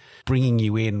that bringing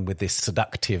you in with this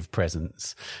seductive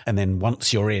presence. And then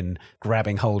once you're in,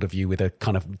 grabbing hold of you with a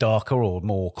kind of darker or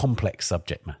more complex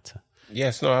subject matter.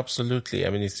 Yes, no, absolutely. I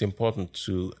mean, it's important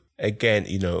to, again,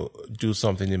 do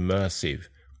something immersive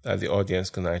that the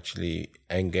audience can actually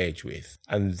engage with.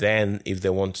 And then if they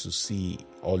want to see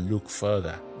or look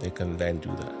further, they can then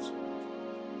do that.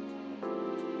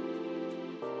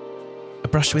 A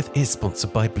Brush With is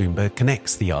sponsored by Bloomberg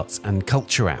Connects, the arts and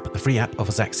culture app. The free app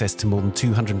offers access to more than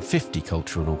 250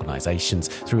 cultural organisations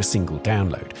through a single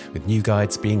download, with new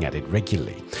guides being added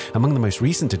regularly. Among the most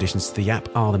recent additions to the app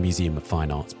are the Museum of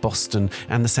Fine Arts Boston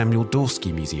and the Samuel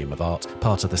Dorsky Museum of Art,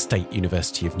 part of the State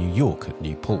University of New York at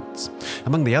New Paltz.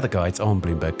 Among the other guides on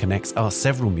Bloomberg Connects are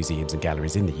several museums and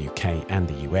galleries in the UK and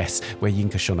the US where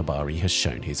Yinka Shonibare has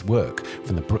shown his work,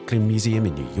 from the Brooklyn Museum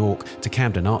in New York to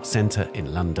Camden Arts Centre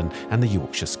in London and the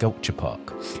Yorkshire Sculpture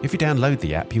Park. If you download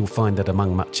the app, you'll find that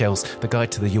among much else, the guide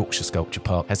to the Yorkshire Sculpture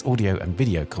Park has audio and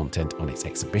video content on its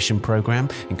exhibition programme,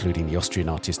 including the Austrian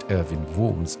artist Erwin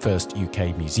Wurm's first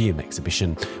UK museum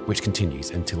exhibition, which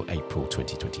continues until April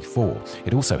 2024.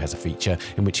 It also has a feature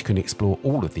in which you can explore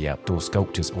all of the outdoor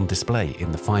sculptures on display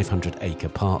in the 500-acre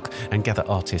park and gather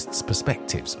artists'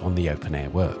 perspectives on the open-air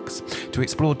works. To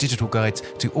explore digital guides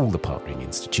to all the partnering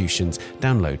institutions,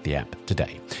 download the app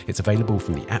today. It's available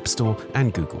from the App Store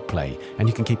and Google Play, and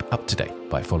you can keep up to date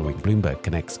by following Bloomberg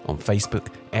Connects on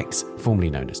Facebook, X, formerly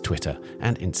known as Twitter,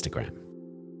 and Instagram.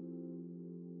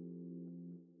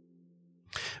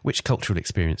 Which cultural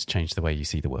experience changed the way you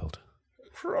see the world?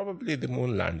 Probably the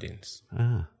moon landings.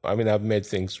 Ah. I mean, I've made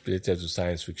things related to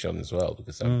science fiction as well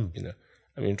because I'm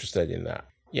interested in that.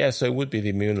 Yeah, so it would be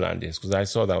the moon landings because I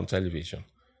saw that on television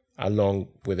along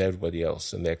with everybody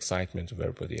else and the excitement of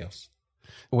everybody else.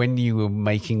 When you were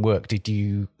making work, did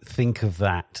you think of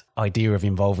that idea of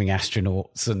involving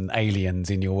astronauts and aliens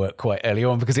in your work quite early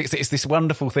on? Because it's this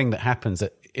wonderful thing that happens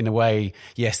that, in a way,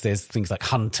 yes, there's things like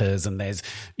hunters and there's,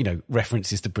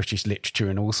 references to British literature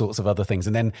and all sorts of other things.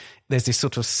 And then there's this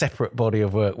sort of separate body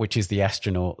of work, which is the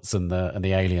astronauts and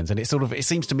the aliens. And it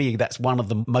seems to me that's one of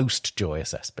the most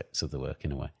joyous aspects of the work,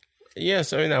 in a way.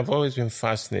 Yes, I've always been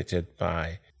fascinated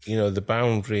by, the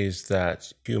boundaries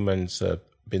that humans have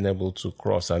been able to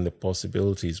cross and the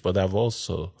possibilities, but I've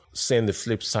also seen the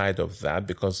flip side of that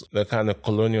because the kind of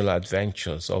colonial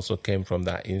adventures also came from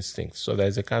that instinct. So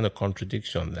there's a kind of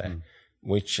contradiction there,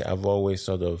 which I've always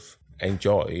sort of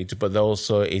enjoyed, but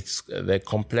also it's the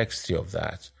complexity of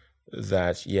that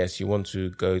yes, you want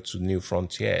to go to new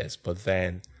frontiers, but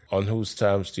then on whose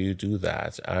terms do you do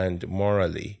that? And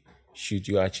morally, should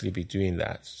you actually be doing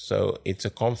that? So it's a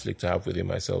conflict I have within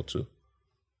myself too.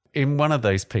 In one of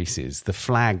those pieces, the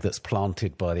flag that's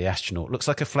planted by the astronaut looks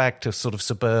like a flag to sort of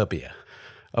suburbia.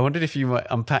 I wondered if you might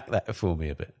unpack that for me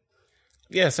a bit.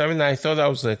 Yes, I thought that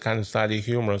was a kind of slightly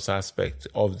humorous aspect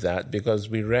of that because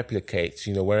we replicate,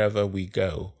 wherever we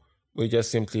go, we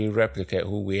just simply replicate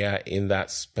who we are in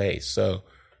that space. So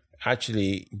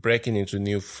actually breaking into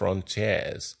new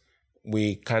frontiers,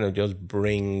 we kind of just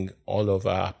bring all of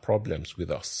our problems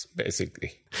with us,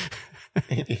 basically.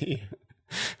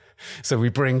 So we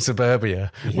bring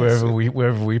suburbia wherever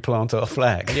we plant our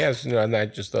flag. Yes, and I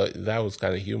just thought that was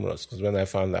kind of humorous because when I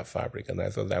found that fabric, and I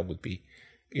thought that would be,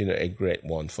 a great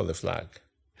one for the flag.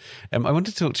 I want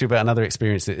to talk to you about another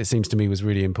experience that it seems to me was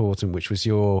really important, which was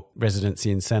your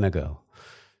residency in Senegal.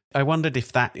 I wondered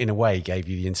if that, in a way, gave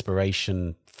you the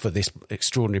inspiration for this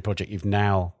extraordinary project you've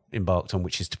now embarked on,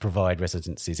 which is to provide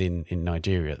residencies in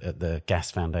Nigeria at the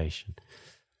Gas Foundation.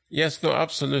 Yes, no,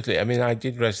 absolutely. I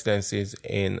did residencies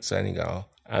in Senegal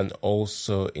and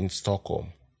also in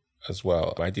Stockholm as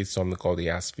well. I did something called the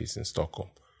Aspis in Stockholm.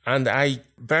 And I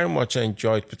very much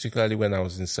enjoyed, particularly when I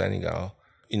was in Senegal,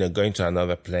 going to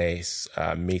another place,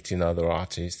 meeting other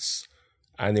artists.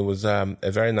 And it was a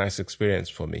very nice experience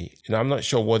for me. I'm not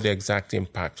sure what the exact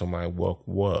impact on my work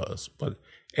was, but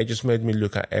it just made me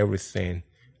look at everything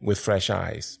with fresh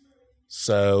eyes.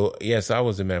 So, yes, that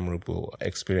was a memorable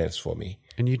experience for me.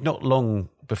 And you'd not long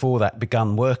before that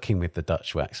begun working with the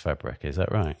Dutch wax fabric, is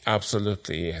that right?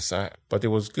 Absolutely, yes. But it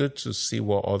was good to see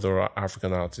what other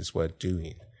African artists were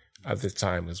doing at the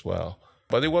time as well.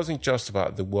 But it wasn't just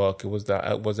about the work. It was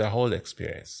a whole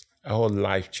experience, a whole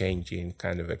life-changing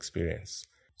kind of experience.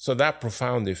 So that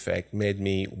profound effect made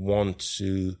me want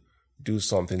to do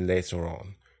something later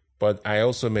on. But I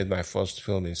also made my first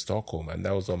film in Stockholm, and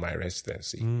that was on my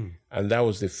residency. And that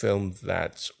was the film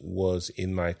that was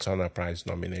in my Turner Prize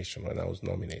nomination when I was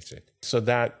nominated. So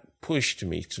that pushed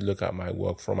me to look at my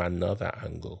work from another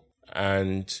angle.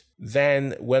 And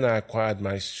then when I acquired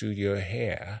my studio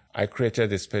here, I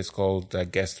created a space called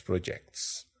Guest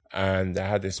Projects. And I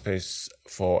had a space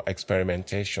for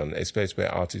experimentation, a space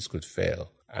where artists could fail.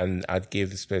 And I'd give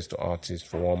the space to artists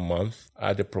for 1 month. I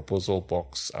had a proposal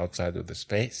box outside of the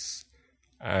space,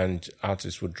 and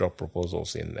artists would drop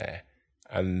proposals in there.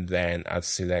 And then I'd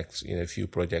select a few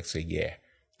projects a year.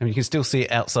 And you can still see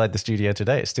it outside the studio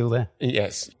today. It's still there.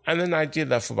 Yes. And then I did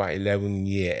that for about 11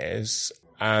 years.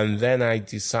 And then I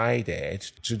decided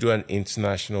to do an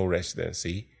international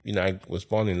residency. I was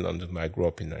born in London, but I grew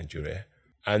up in Nigeria.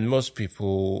 And most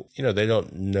people, they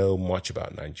don't know much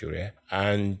about Nigeria.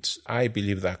 And I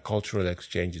believe that cultural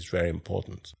exchange is very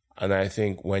important. And I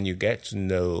think when you get to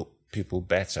know people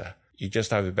better, you just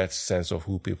have a better sense of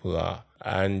who people are.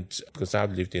 And because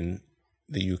I've lived in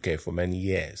the UK for many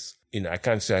years, I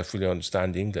can't say I fully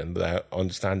understand England, but I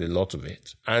understand a lot of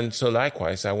it. And so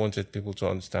likewise, I wanted people to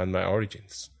understand my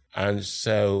origins. And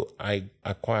so I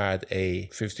acquired a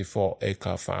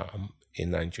 54-acre farm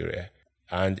in Nigeria.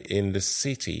 And in the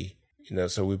city,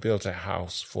 so we built a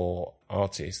house for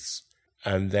artists.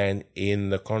 And then in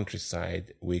the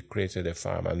countryside, we created a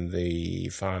farm. And the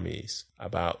farm is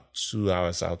about 2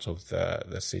 hours out of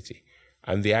the city.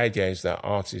 And the idea is that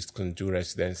artists can do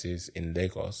residencies in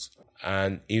Lagos.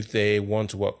 And if they want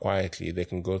to work quietly, they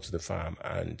can go to the farm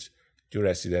and do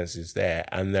residencies there.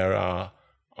 And there are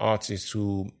artists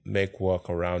who make work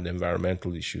around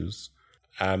environmental issues.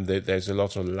 There's a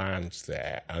lot of land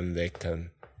there, and they can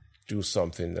do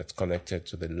something that's connected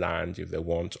to the land if they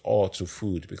want, or to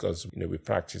food, because we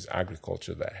practice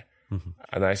agriculture there. Mm-hmm.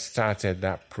 And I started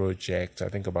that project, I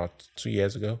think about 2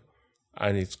 years ago,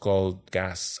 and it's called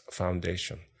Gas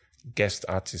Foundation, Guest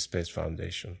Artist Space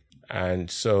Foundation. And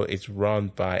so it's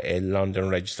run by a London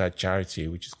registered charity,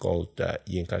 which is called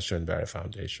Yinka Shonibare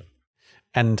Foundation.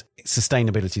 And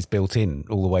sustainability is built in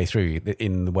all the way through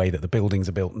in the way that the buildings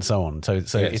are built and so on. So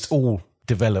yes. It's all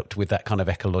developed with that kind of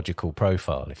ecological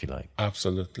profile, if you like.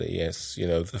 Absolutely, yes.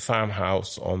 The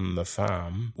farmhouse on the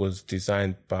farm was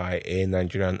designed by a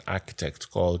Nigerian architect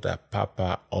called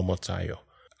Papa Omotayo.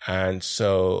 And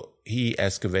so he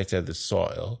excavated the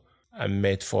soil and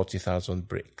made 40,000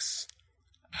 bricks.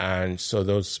 And so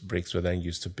those bricks were then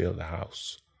used to build the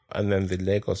house. And then the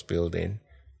Lagos building,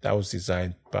 that was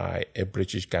designed by a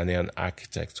British Ghanaian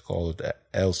architect called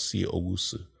L.C.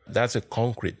 Owusu. That's a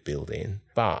concrete building,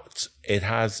 but it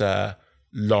has a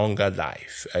longer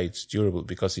life. It's durable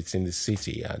because it's in the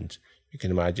city, and you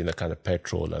can imagine the kind of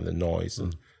petrol and the noise.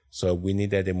 And so we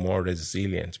needed a more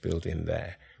resilient building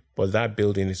there. But that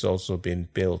building is also being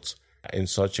built in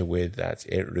such a way that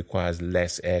it requires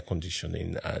less air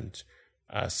conditioning and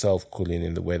self-cooling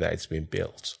in the way that it's been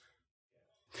built.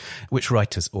 Which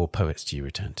writers or poets do you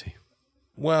return to?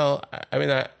 Well, I mean,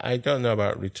 I don't know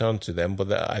about return to them,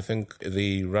 but I think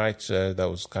the writer that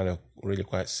was kind of really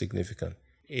quite significant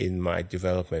in my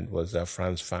development was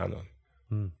Frantz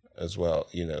Fanon as well.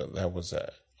 That was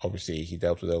obviously he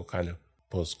dealt with all kind of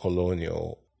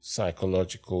post-colonial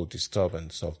psychological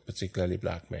disturbance of particularly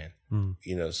black men.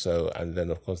 So, and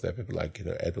then of course there are people like,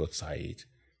 Edward Said,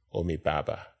 Omi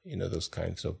Baba, those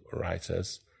kinds of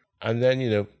writers. And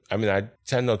then, I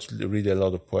tend not to read a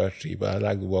lot of poetry, but I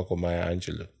like the work of Maya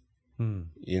Angelou.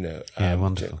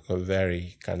 Wonderful. A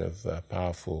very kind of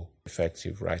powerful,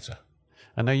 effective writer.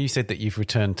 I know you said that you've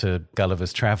returned to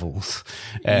Gulliver's Travels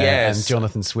yes. And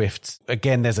Jonathan Swift.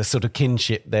 Again, there's a sort of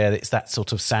kinship there. It's that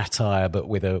sort of satire, but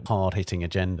with a hard-hitting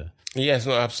agenda. Yes,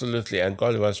 no, absolutely. And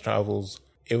Gulliver's Travels,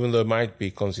 even though it might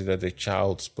be considered a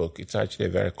child's book, it's actually a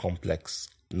very complex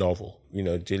novel,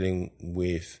 dealing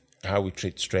with how we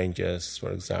treat strangers,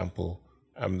 for example,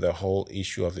 and the whole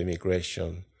issue of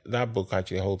immigration. That book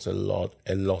actually holds a lot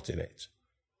in it.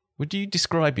 Would you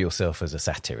describe yourself as a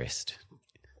satirist?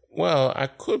 Well, I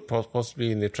could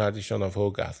possibly in the tradition of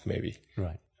Hogarth, maybe.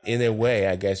 Right. In a way,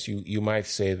 I guess you might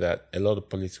say that a lot of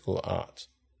political art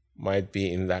might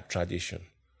be in that tradition.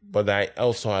 But I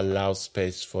also allow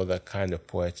space for the kind of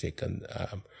poetic. And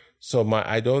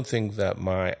I don't think that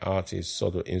my art is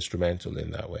sort of instrumental in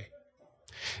that way.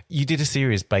 You did a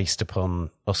series based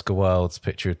upon Oscar Wilde's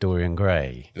picture of Dorian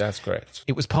Gray. That's correct.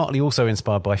 It was partly also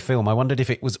inspired by film. I wondered if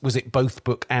it was it both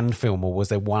book and film, or was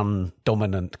there one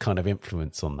dominant kind of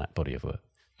influence on that body of work?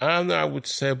 I would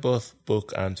say both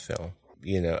book and film,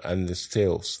 and the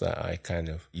stills that I kind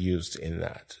of used in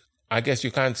that. I guess you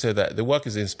can't say that the work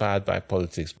is inspired by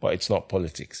politics, but it's not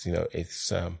politics,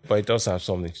 but it does have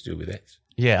something to do with it.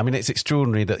 Yeah, I mean, it's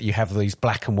extraordinary that you have these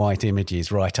black and white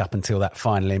images right up until that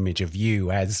final image of you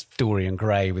as Dorian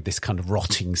Gray with this kind of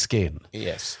rotting skin.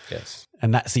 Yes.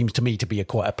 And that seems to me to be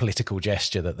quite a political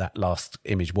gesture that last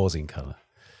image was in colour.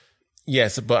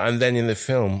 Yes, and then in the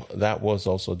film, that was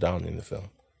also done in the film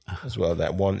as well.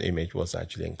 That one image was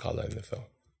actually in colour in the film.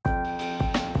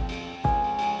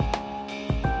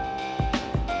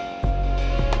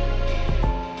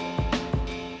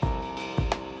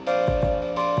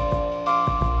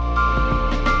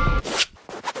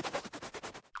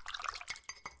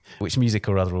 Which music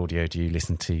or other audio do you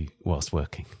listen to whilst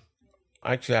working?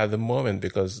 Actually, at the moment,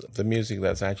 because the music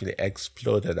that's actually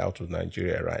exploded out of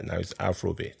Nigeria right now is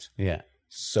Afrobeat. Yeah.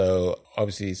 So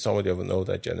obviously, somebody of an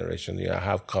older generation, I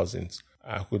have cousins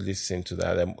who listen to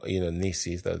that,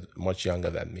 nieces that are much younger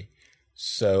than me.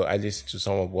 So I listen to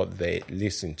some of what they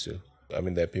listen to. I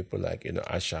mean, there are people like,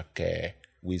 Ashake,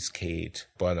 Wizkid,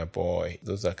 Burna Boy.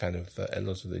 Those are kind of a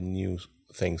lot of the new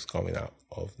things coming out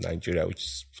of Nigeria, which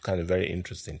is kind of very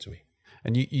interesting to me.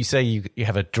 And you say you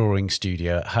have a drawing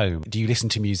studio at home. Do you listen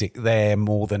to music there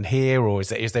more than here, or is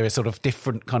there a sort of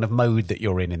different kind of mode that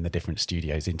you're in the different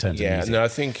studios in terms of music? Yeah, no, I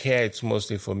think here it's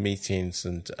mostly for meetings,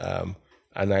 and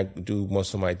I do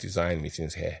most of my design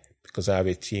meetings here because I have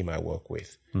a team I work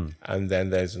with. And then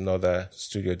there's another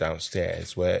studio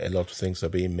downstairs where a lot of things are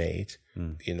being made,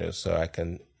 so I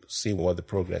can see what the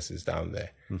progress is down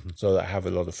there. So I have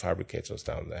a lot of fabricators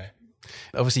down there.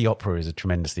 Obviously, opera is a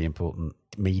tremendously important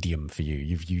medium for you.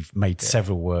 You've made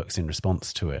several works in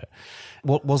response to it.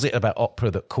 What was it about opera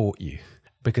that caught you?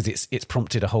 Because it's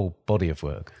prompted a whole body of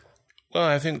work. Well,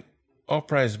 I think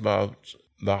opera is about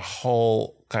the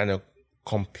whole kind of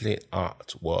complete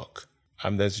artwork.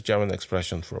 There's a German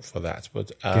expression for that,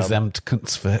 but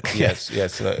Gesamtkunstwerk. Yes,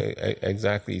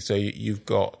 exactly. So you've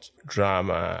got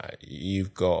drama,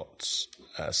 you've got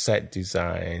set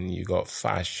design, you've got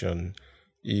fashion,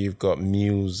 you've got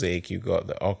music, you've got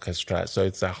the orchestra. So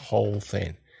it's a whole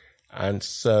thing, and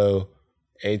so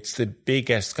It's the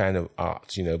biggest kind of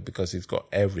art, because it's got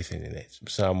everything in it.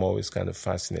 So I'm always kind of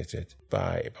fascinated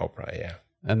by opera, yeah.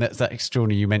 And that's that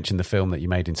extraordinary, you mentioned the film that you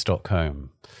made in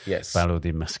Stockholm. Yes. Ballo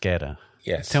di Maschera.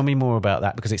 Yes. Tell me more about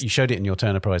that, because you showed it in your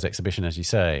Turner Prize exhibition, as you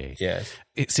say. Yes.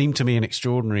 It seemed to me an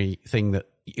extraordinary thing that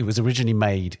it was originally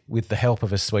made with the help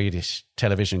of a Swedish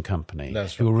television company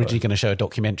who were originally going to show a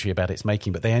documentary about its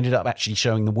making, but they ended up actually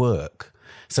showing the work.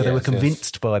 So they were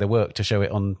convinced by the work to show it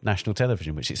on national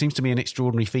television, which it seems to me an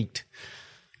extraordinary feat.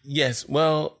 Yes.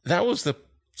 Well, that was the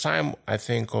time, I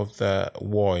think, of the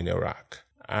war in Iraq.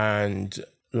 And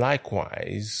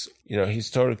likewise,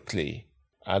 historically,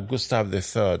 Gustav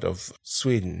III of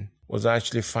Sweden was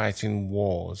actually fighting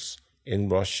wars in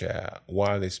Russia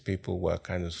while his people were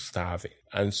kind of starving.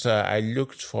 And so I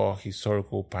looked for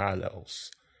historical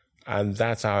parallels. And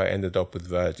that's how I ended up with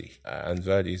Verdi and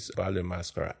Verdi's Ballo di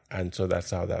Maschera. And so that's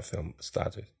how that film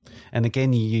started. And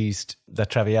again, you used the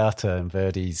Traviata and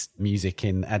Verdi's music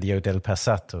in Addio del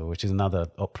Passato, which is another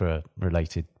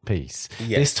opera-related piece.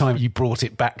 Yes. This time you brought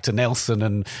it back to Nelson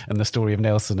and the story of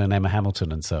Nelson and Emma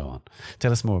Hamilton and so on.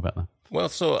 Tell us more about that. Well,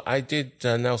 so I did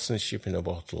Nelson's Ship in a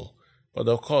Bottle. But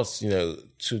of course,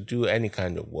 to do any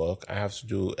kind of work, I have to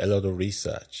do a lot of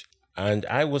research. And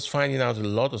I was finding out a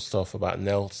lot of stuff about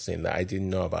Nelson that I didn't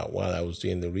know about while I was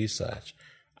doing the research.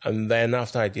 And then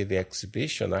after I did the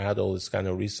exhibition, I had all this kind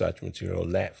of research material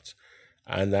left.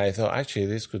 And I thought, actually,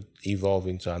 this could evolve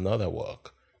into another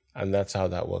work. And that's how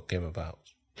that work came about.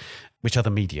 Which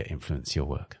other media influence your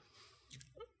work?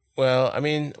 Well,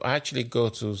 I actually go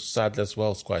to Sadler's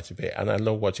Wells quite a bit, and I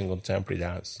love watching contemporary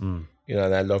dance.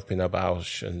 And I love Pina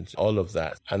Bausch and all of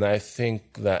that. And I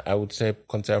think that I would say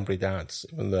contemporary dance,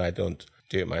 even though I don't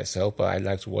do it myself, but I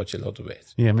like to watch a lot of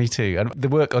it. Yeah, me too. And the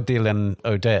work Odile and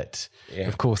Odette,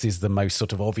 of course, is the most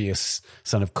sort of obvious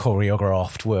sort of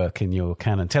choreographed work in your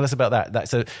canon. Tell us about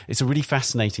that. It's a really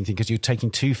fascinating thing because you're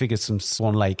taking two figures from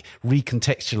Swan Lake,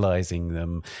 recontextualizing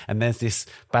them, and there's this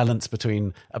balance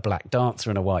between a black dancer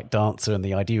and a white dancer and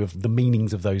the idea of the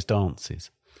meanings of those dances.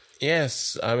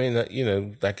 Yes,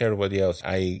 like everybody else,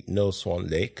 I know Swan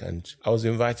Lake, and I was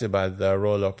invited by the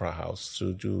Royal Opera House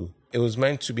to do. It was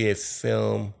meant to be a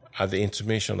film at the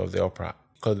intermission of the opera,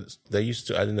 because they used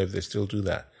to, I don't know if they still do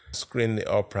that, screen the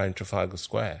opera in Trafalgar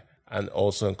Square and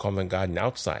also in Covent Garden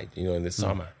outside, in the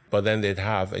summer. But then they'd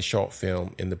have a short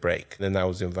film in the break. Then I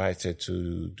was invited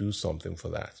to do something for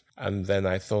that. And then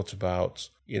I thought about,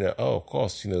 of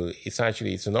course,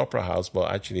 it's an opera house,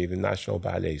 but actually the National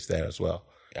Ballet is there as well.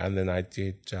 And then I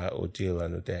did Odile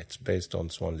and Odette based on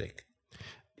Swan Lake.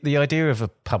 The idea of a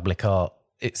public art,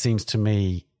 it seems to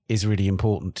me, is really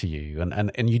important to you.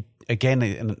 And you, again,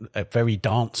 in a very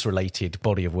dance-related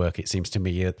body of work, it seems to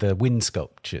me, the wind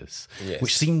sculptures,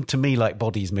 which seem to me like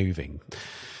bodies moving.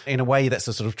 In a way, that's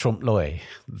a sort of trompe-l'oeil,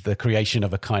 the creation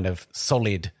of a kind of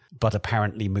solid but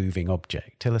apparently moving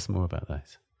object. Tell us more about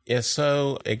those. Yes,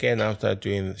 so again, after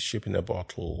doing Ship in a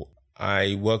Bottle,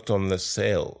 I worked on the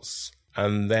sails.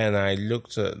 And then I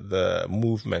looked at the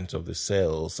movement of the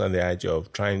sails and the idea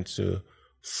of trying to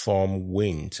form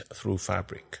wind through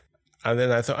fabric. And then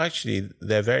I thought, actually,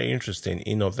 they're very interesting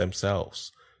in of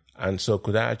themselves. And so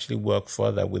could I actually work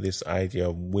further with this idea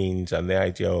of wind and the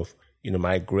idea of,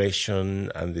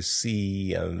 migration and the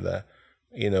sea and the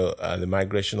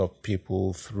migration of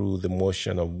people through the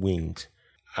motion of wind.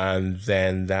 And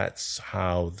then that's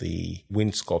how the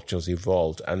wind sculptures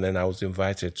evolved. And then I was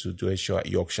invited to do a show at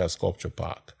Yorkshire Sculpture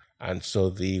Park. And so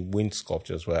the wind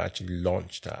sculptures were actually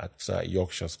launched at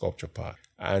Yorkshire Sculpture Park.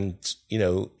 And,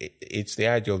 it's the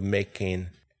idea of making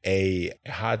a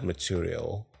hard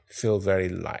material feel very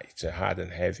light, a hard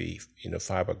and heavy,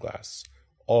 fiberglass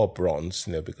or bronze,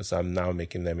 because I'm now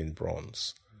making them in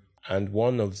bronze. And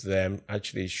one of them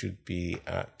actually should be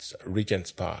at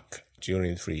Regent's Park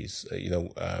during Frieze,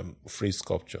 Frieze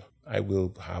sculpture. I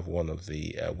will have one of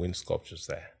the wind sculptures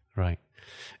there. Right.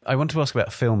 I want to ask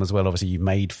about film as well. Obviously, you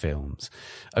made films.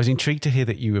 I was intrigued to hear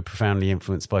that you were profoundly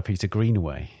influenced by Peter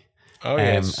Greenaway. Oh,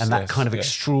 yes. And that kind of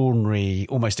extraordinary,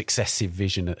 almost excessive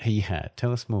vision that he had.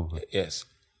 Tell us more. Yes.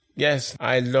 Yes,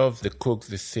 I love The Cook,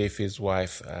 the Thief, his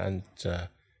wife, and her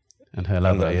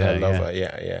lover.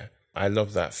 Yeah. I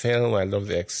love that film. I love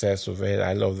the excess of it.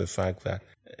 I love the fact that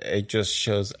it just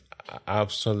shows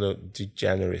absolute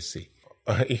degeneracy,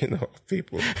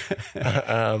 people.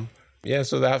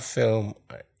 So that film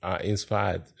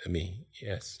inspired me,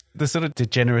 yes. The sort of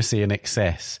degeneracy and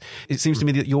excess, it seems to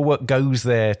me that your work goes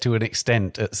there to an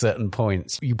extent at certain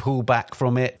points. You pull back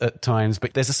from it at times,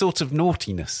 but there's a sort of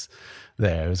naughtiness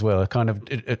there as well, a kind of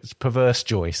it's perverse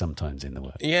joy sometimes in the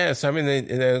work. Yes,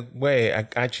 in a way,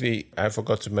 I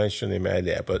forgot to mention him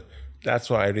earlier, but that's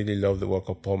why I really love the work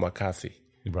of Paul McCarthy.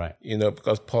 Right.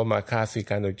 Because Paul McCarthy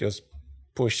kind of just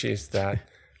pushes that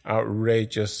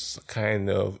outrageous kind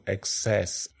of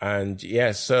excess. And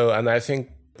and I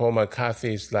think Paul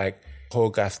McCarthy is like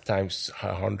Hogarth times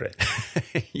 100.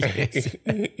 Yes.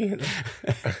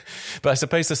 But I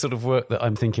suppose the sort of work that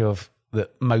I'm thinking of that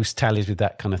most tallies with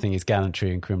that kind of thing is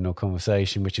Gallantry and Criminal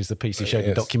Conversation, which is the piece you showed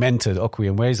in Documenta, Okwi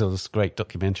and Weasel's great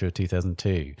documentary of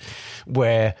 2002,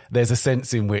 where there's a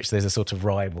sense in which there's a sort of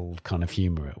rivaled kind of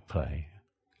humour at play.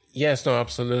 Yes, no,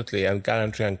 absolutely. And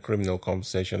Gallantry and Criminal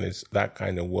Conversation is that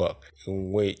kind of work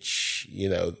in which,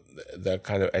 the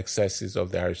kind of excesses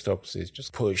of the aristocracy is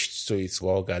just pushed to its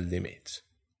vulgar limit.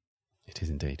 It is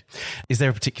indeed. Is there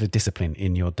a particular discipline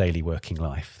in your daily working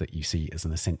life that you see as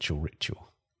an essential ritual?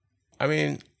 I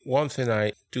mean, one thing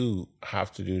I do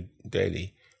have to do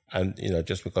daily, and,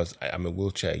 just because I'm a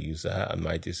wheelchair user and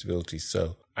my disability,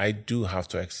 so I do have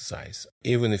to exercise,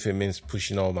 even if it means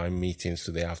pushing all my meetings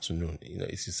to the afternoon.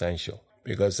 It's essential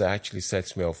because it actually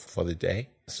sets me off for the day.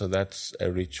 So that's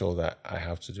a ritual that I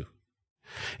have to do.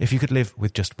 If you could live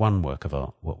with just one work of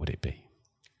art, what would it be?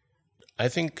 I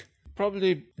think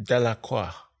probably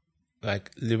Delacroix, like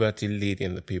liberty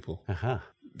leading the people. Uh-huh.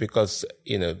 Because,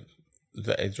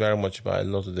 it's very much about a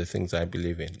lot of the things I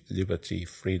believe in, liberty,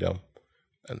 freedom,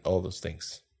 and all those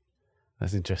things.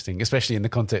 That's interesting, especially in the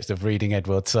context of reading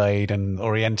Edward Said and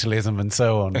Orientalism and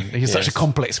so on. He's such a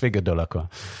complex figure, Delacroix.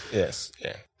 Yes,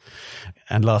 yeah.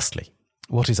 And lastly,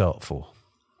 what is art for?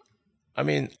 I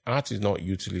mean, art is not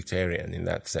utilitarian in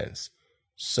that sense.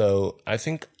 So I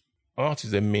think art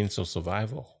is a means of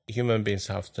survival. Human beings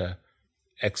have to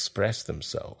express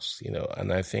themselves,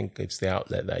 and I think it's the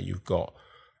outlet that you've got.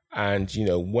 And,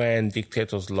 when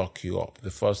dictators lock you up, the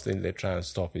first thing they try and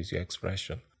stop is your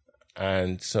expression.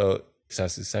 And so it's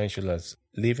as essential as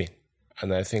living.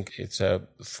 And I think it's a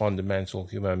fundamental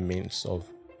human means of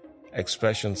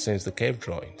expression since the cave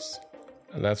drawings.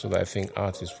 And that's what I think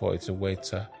art is for. It's a way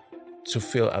to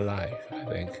feel alive, I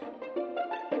think.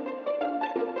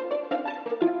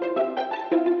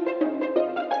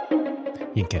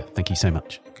 Yinka, thank you so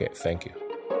much. Okay, thank you.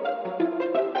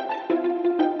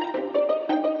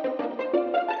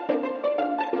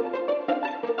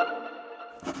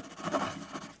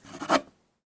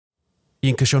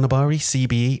 Yinka Shonibare,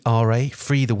 CBE, RA,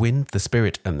 Free the Wind, the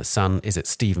Spirit and the Sun is at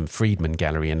Stephen Friedman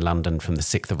Gallery in London from the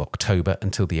 6th of October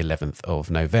until the 11th of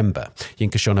November.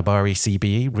 Yinka Shonibare,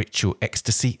 CBE, Ritual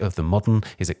Ecstasy of the Modern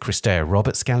is at Christea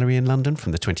Roberts Gallery in London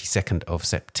from the 22nd of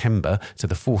September to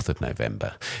the 4th of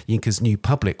November. Yinka's new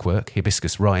public work,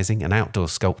 Hibiscus Rising, an outdoor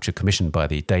sculpture commissioned by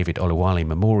the David Oluwale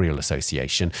Memorial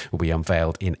Association, will be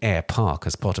unveiled in Ayr Park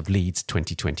as part of Leeds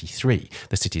 2023,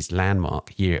 the city's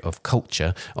landmark Year of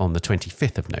Culture, on the 25th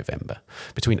of November.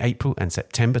 Between April and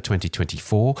September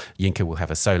 2024, Yinka will have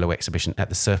a solo exhibition at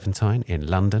the Serpentine in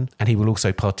London, and he will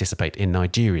also participate in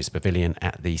Nigeria's pavilion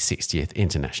at the 60th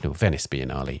International Venice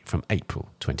Biennale from April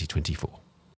 2024.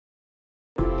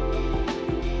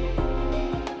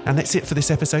 And that's it for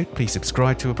this episode. Please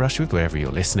subscribe to A Brush With wherever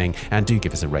you're listening, and do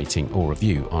give us a rating or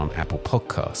review on Apple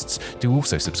Podcasts. Do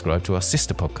also subscribe to our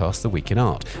sister podcast, The Week in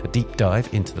Art, a deep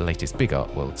dive into the latest big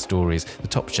art world stories, the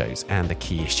top shows and the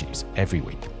key issues every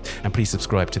week. And please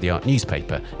subscribe to The Art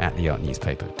Newspaper at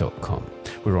theartnewspaper.com.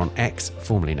 We're on X,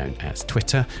 formerly known as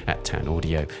Twitter, at Tan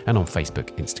Audio, and on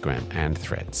Facebook, Instagram and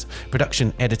Threads.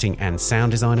 Production, editing and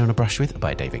sound design on A Brush With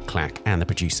by David Clack, and the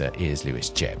producer is Lewis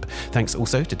Jebb. Thanks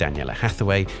also to Daniela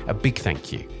Hathaway. A big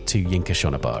thank you to Yinka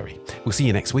Shonibare. We'll see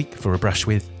you next week for A Brush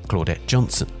With Claudette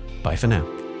Johnson. Bye for now.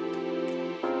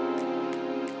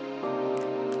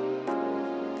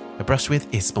 A Brush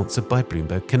With is sponsored by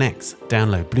Bloomberg Connects.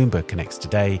 Download Bloomberg Connects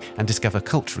today and discover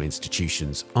cultural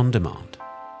institutions on demand.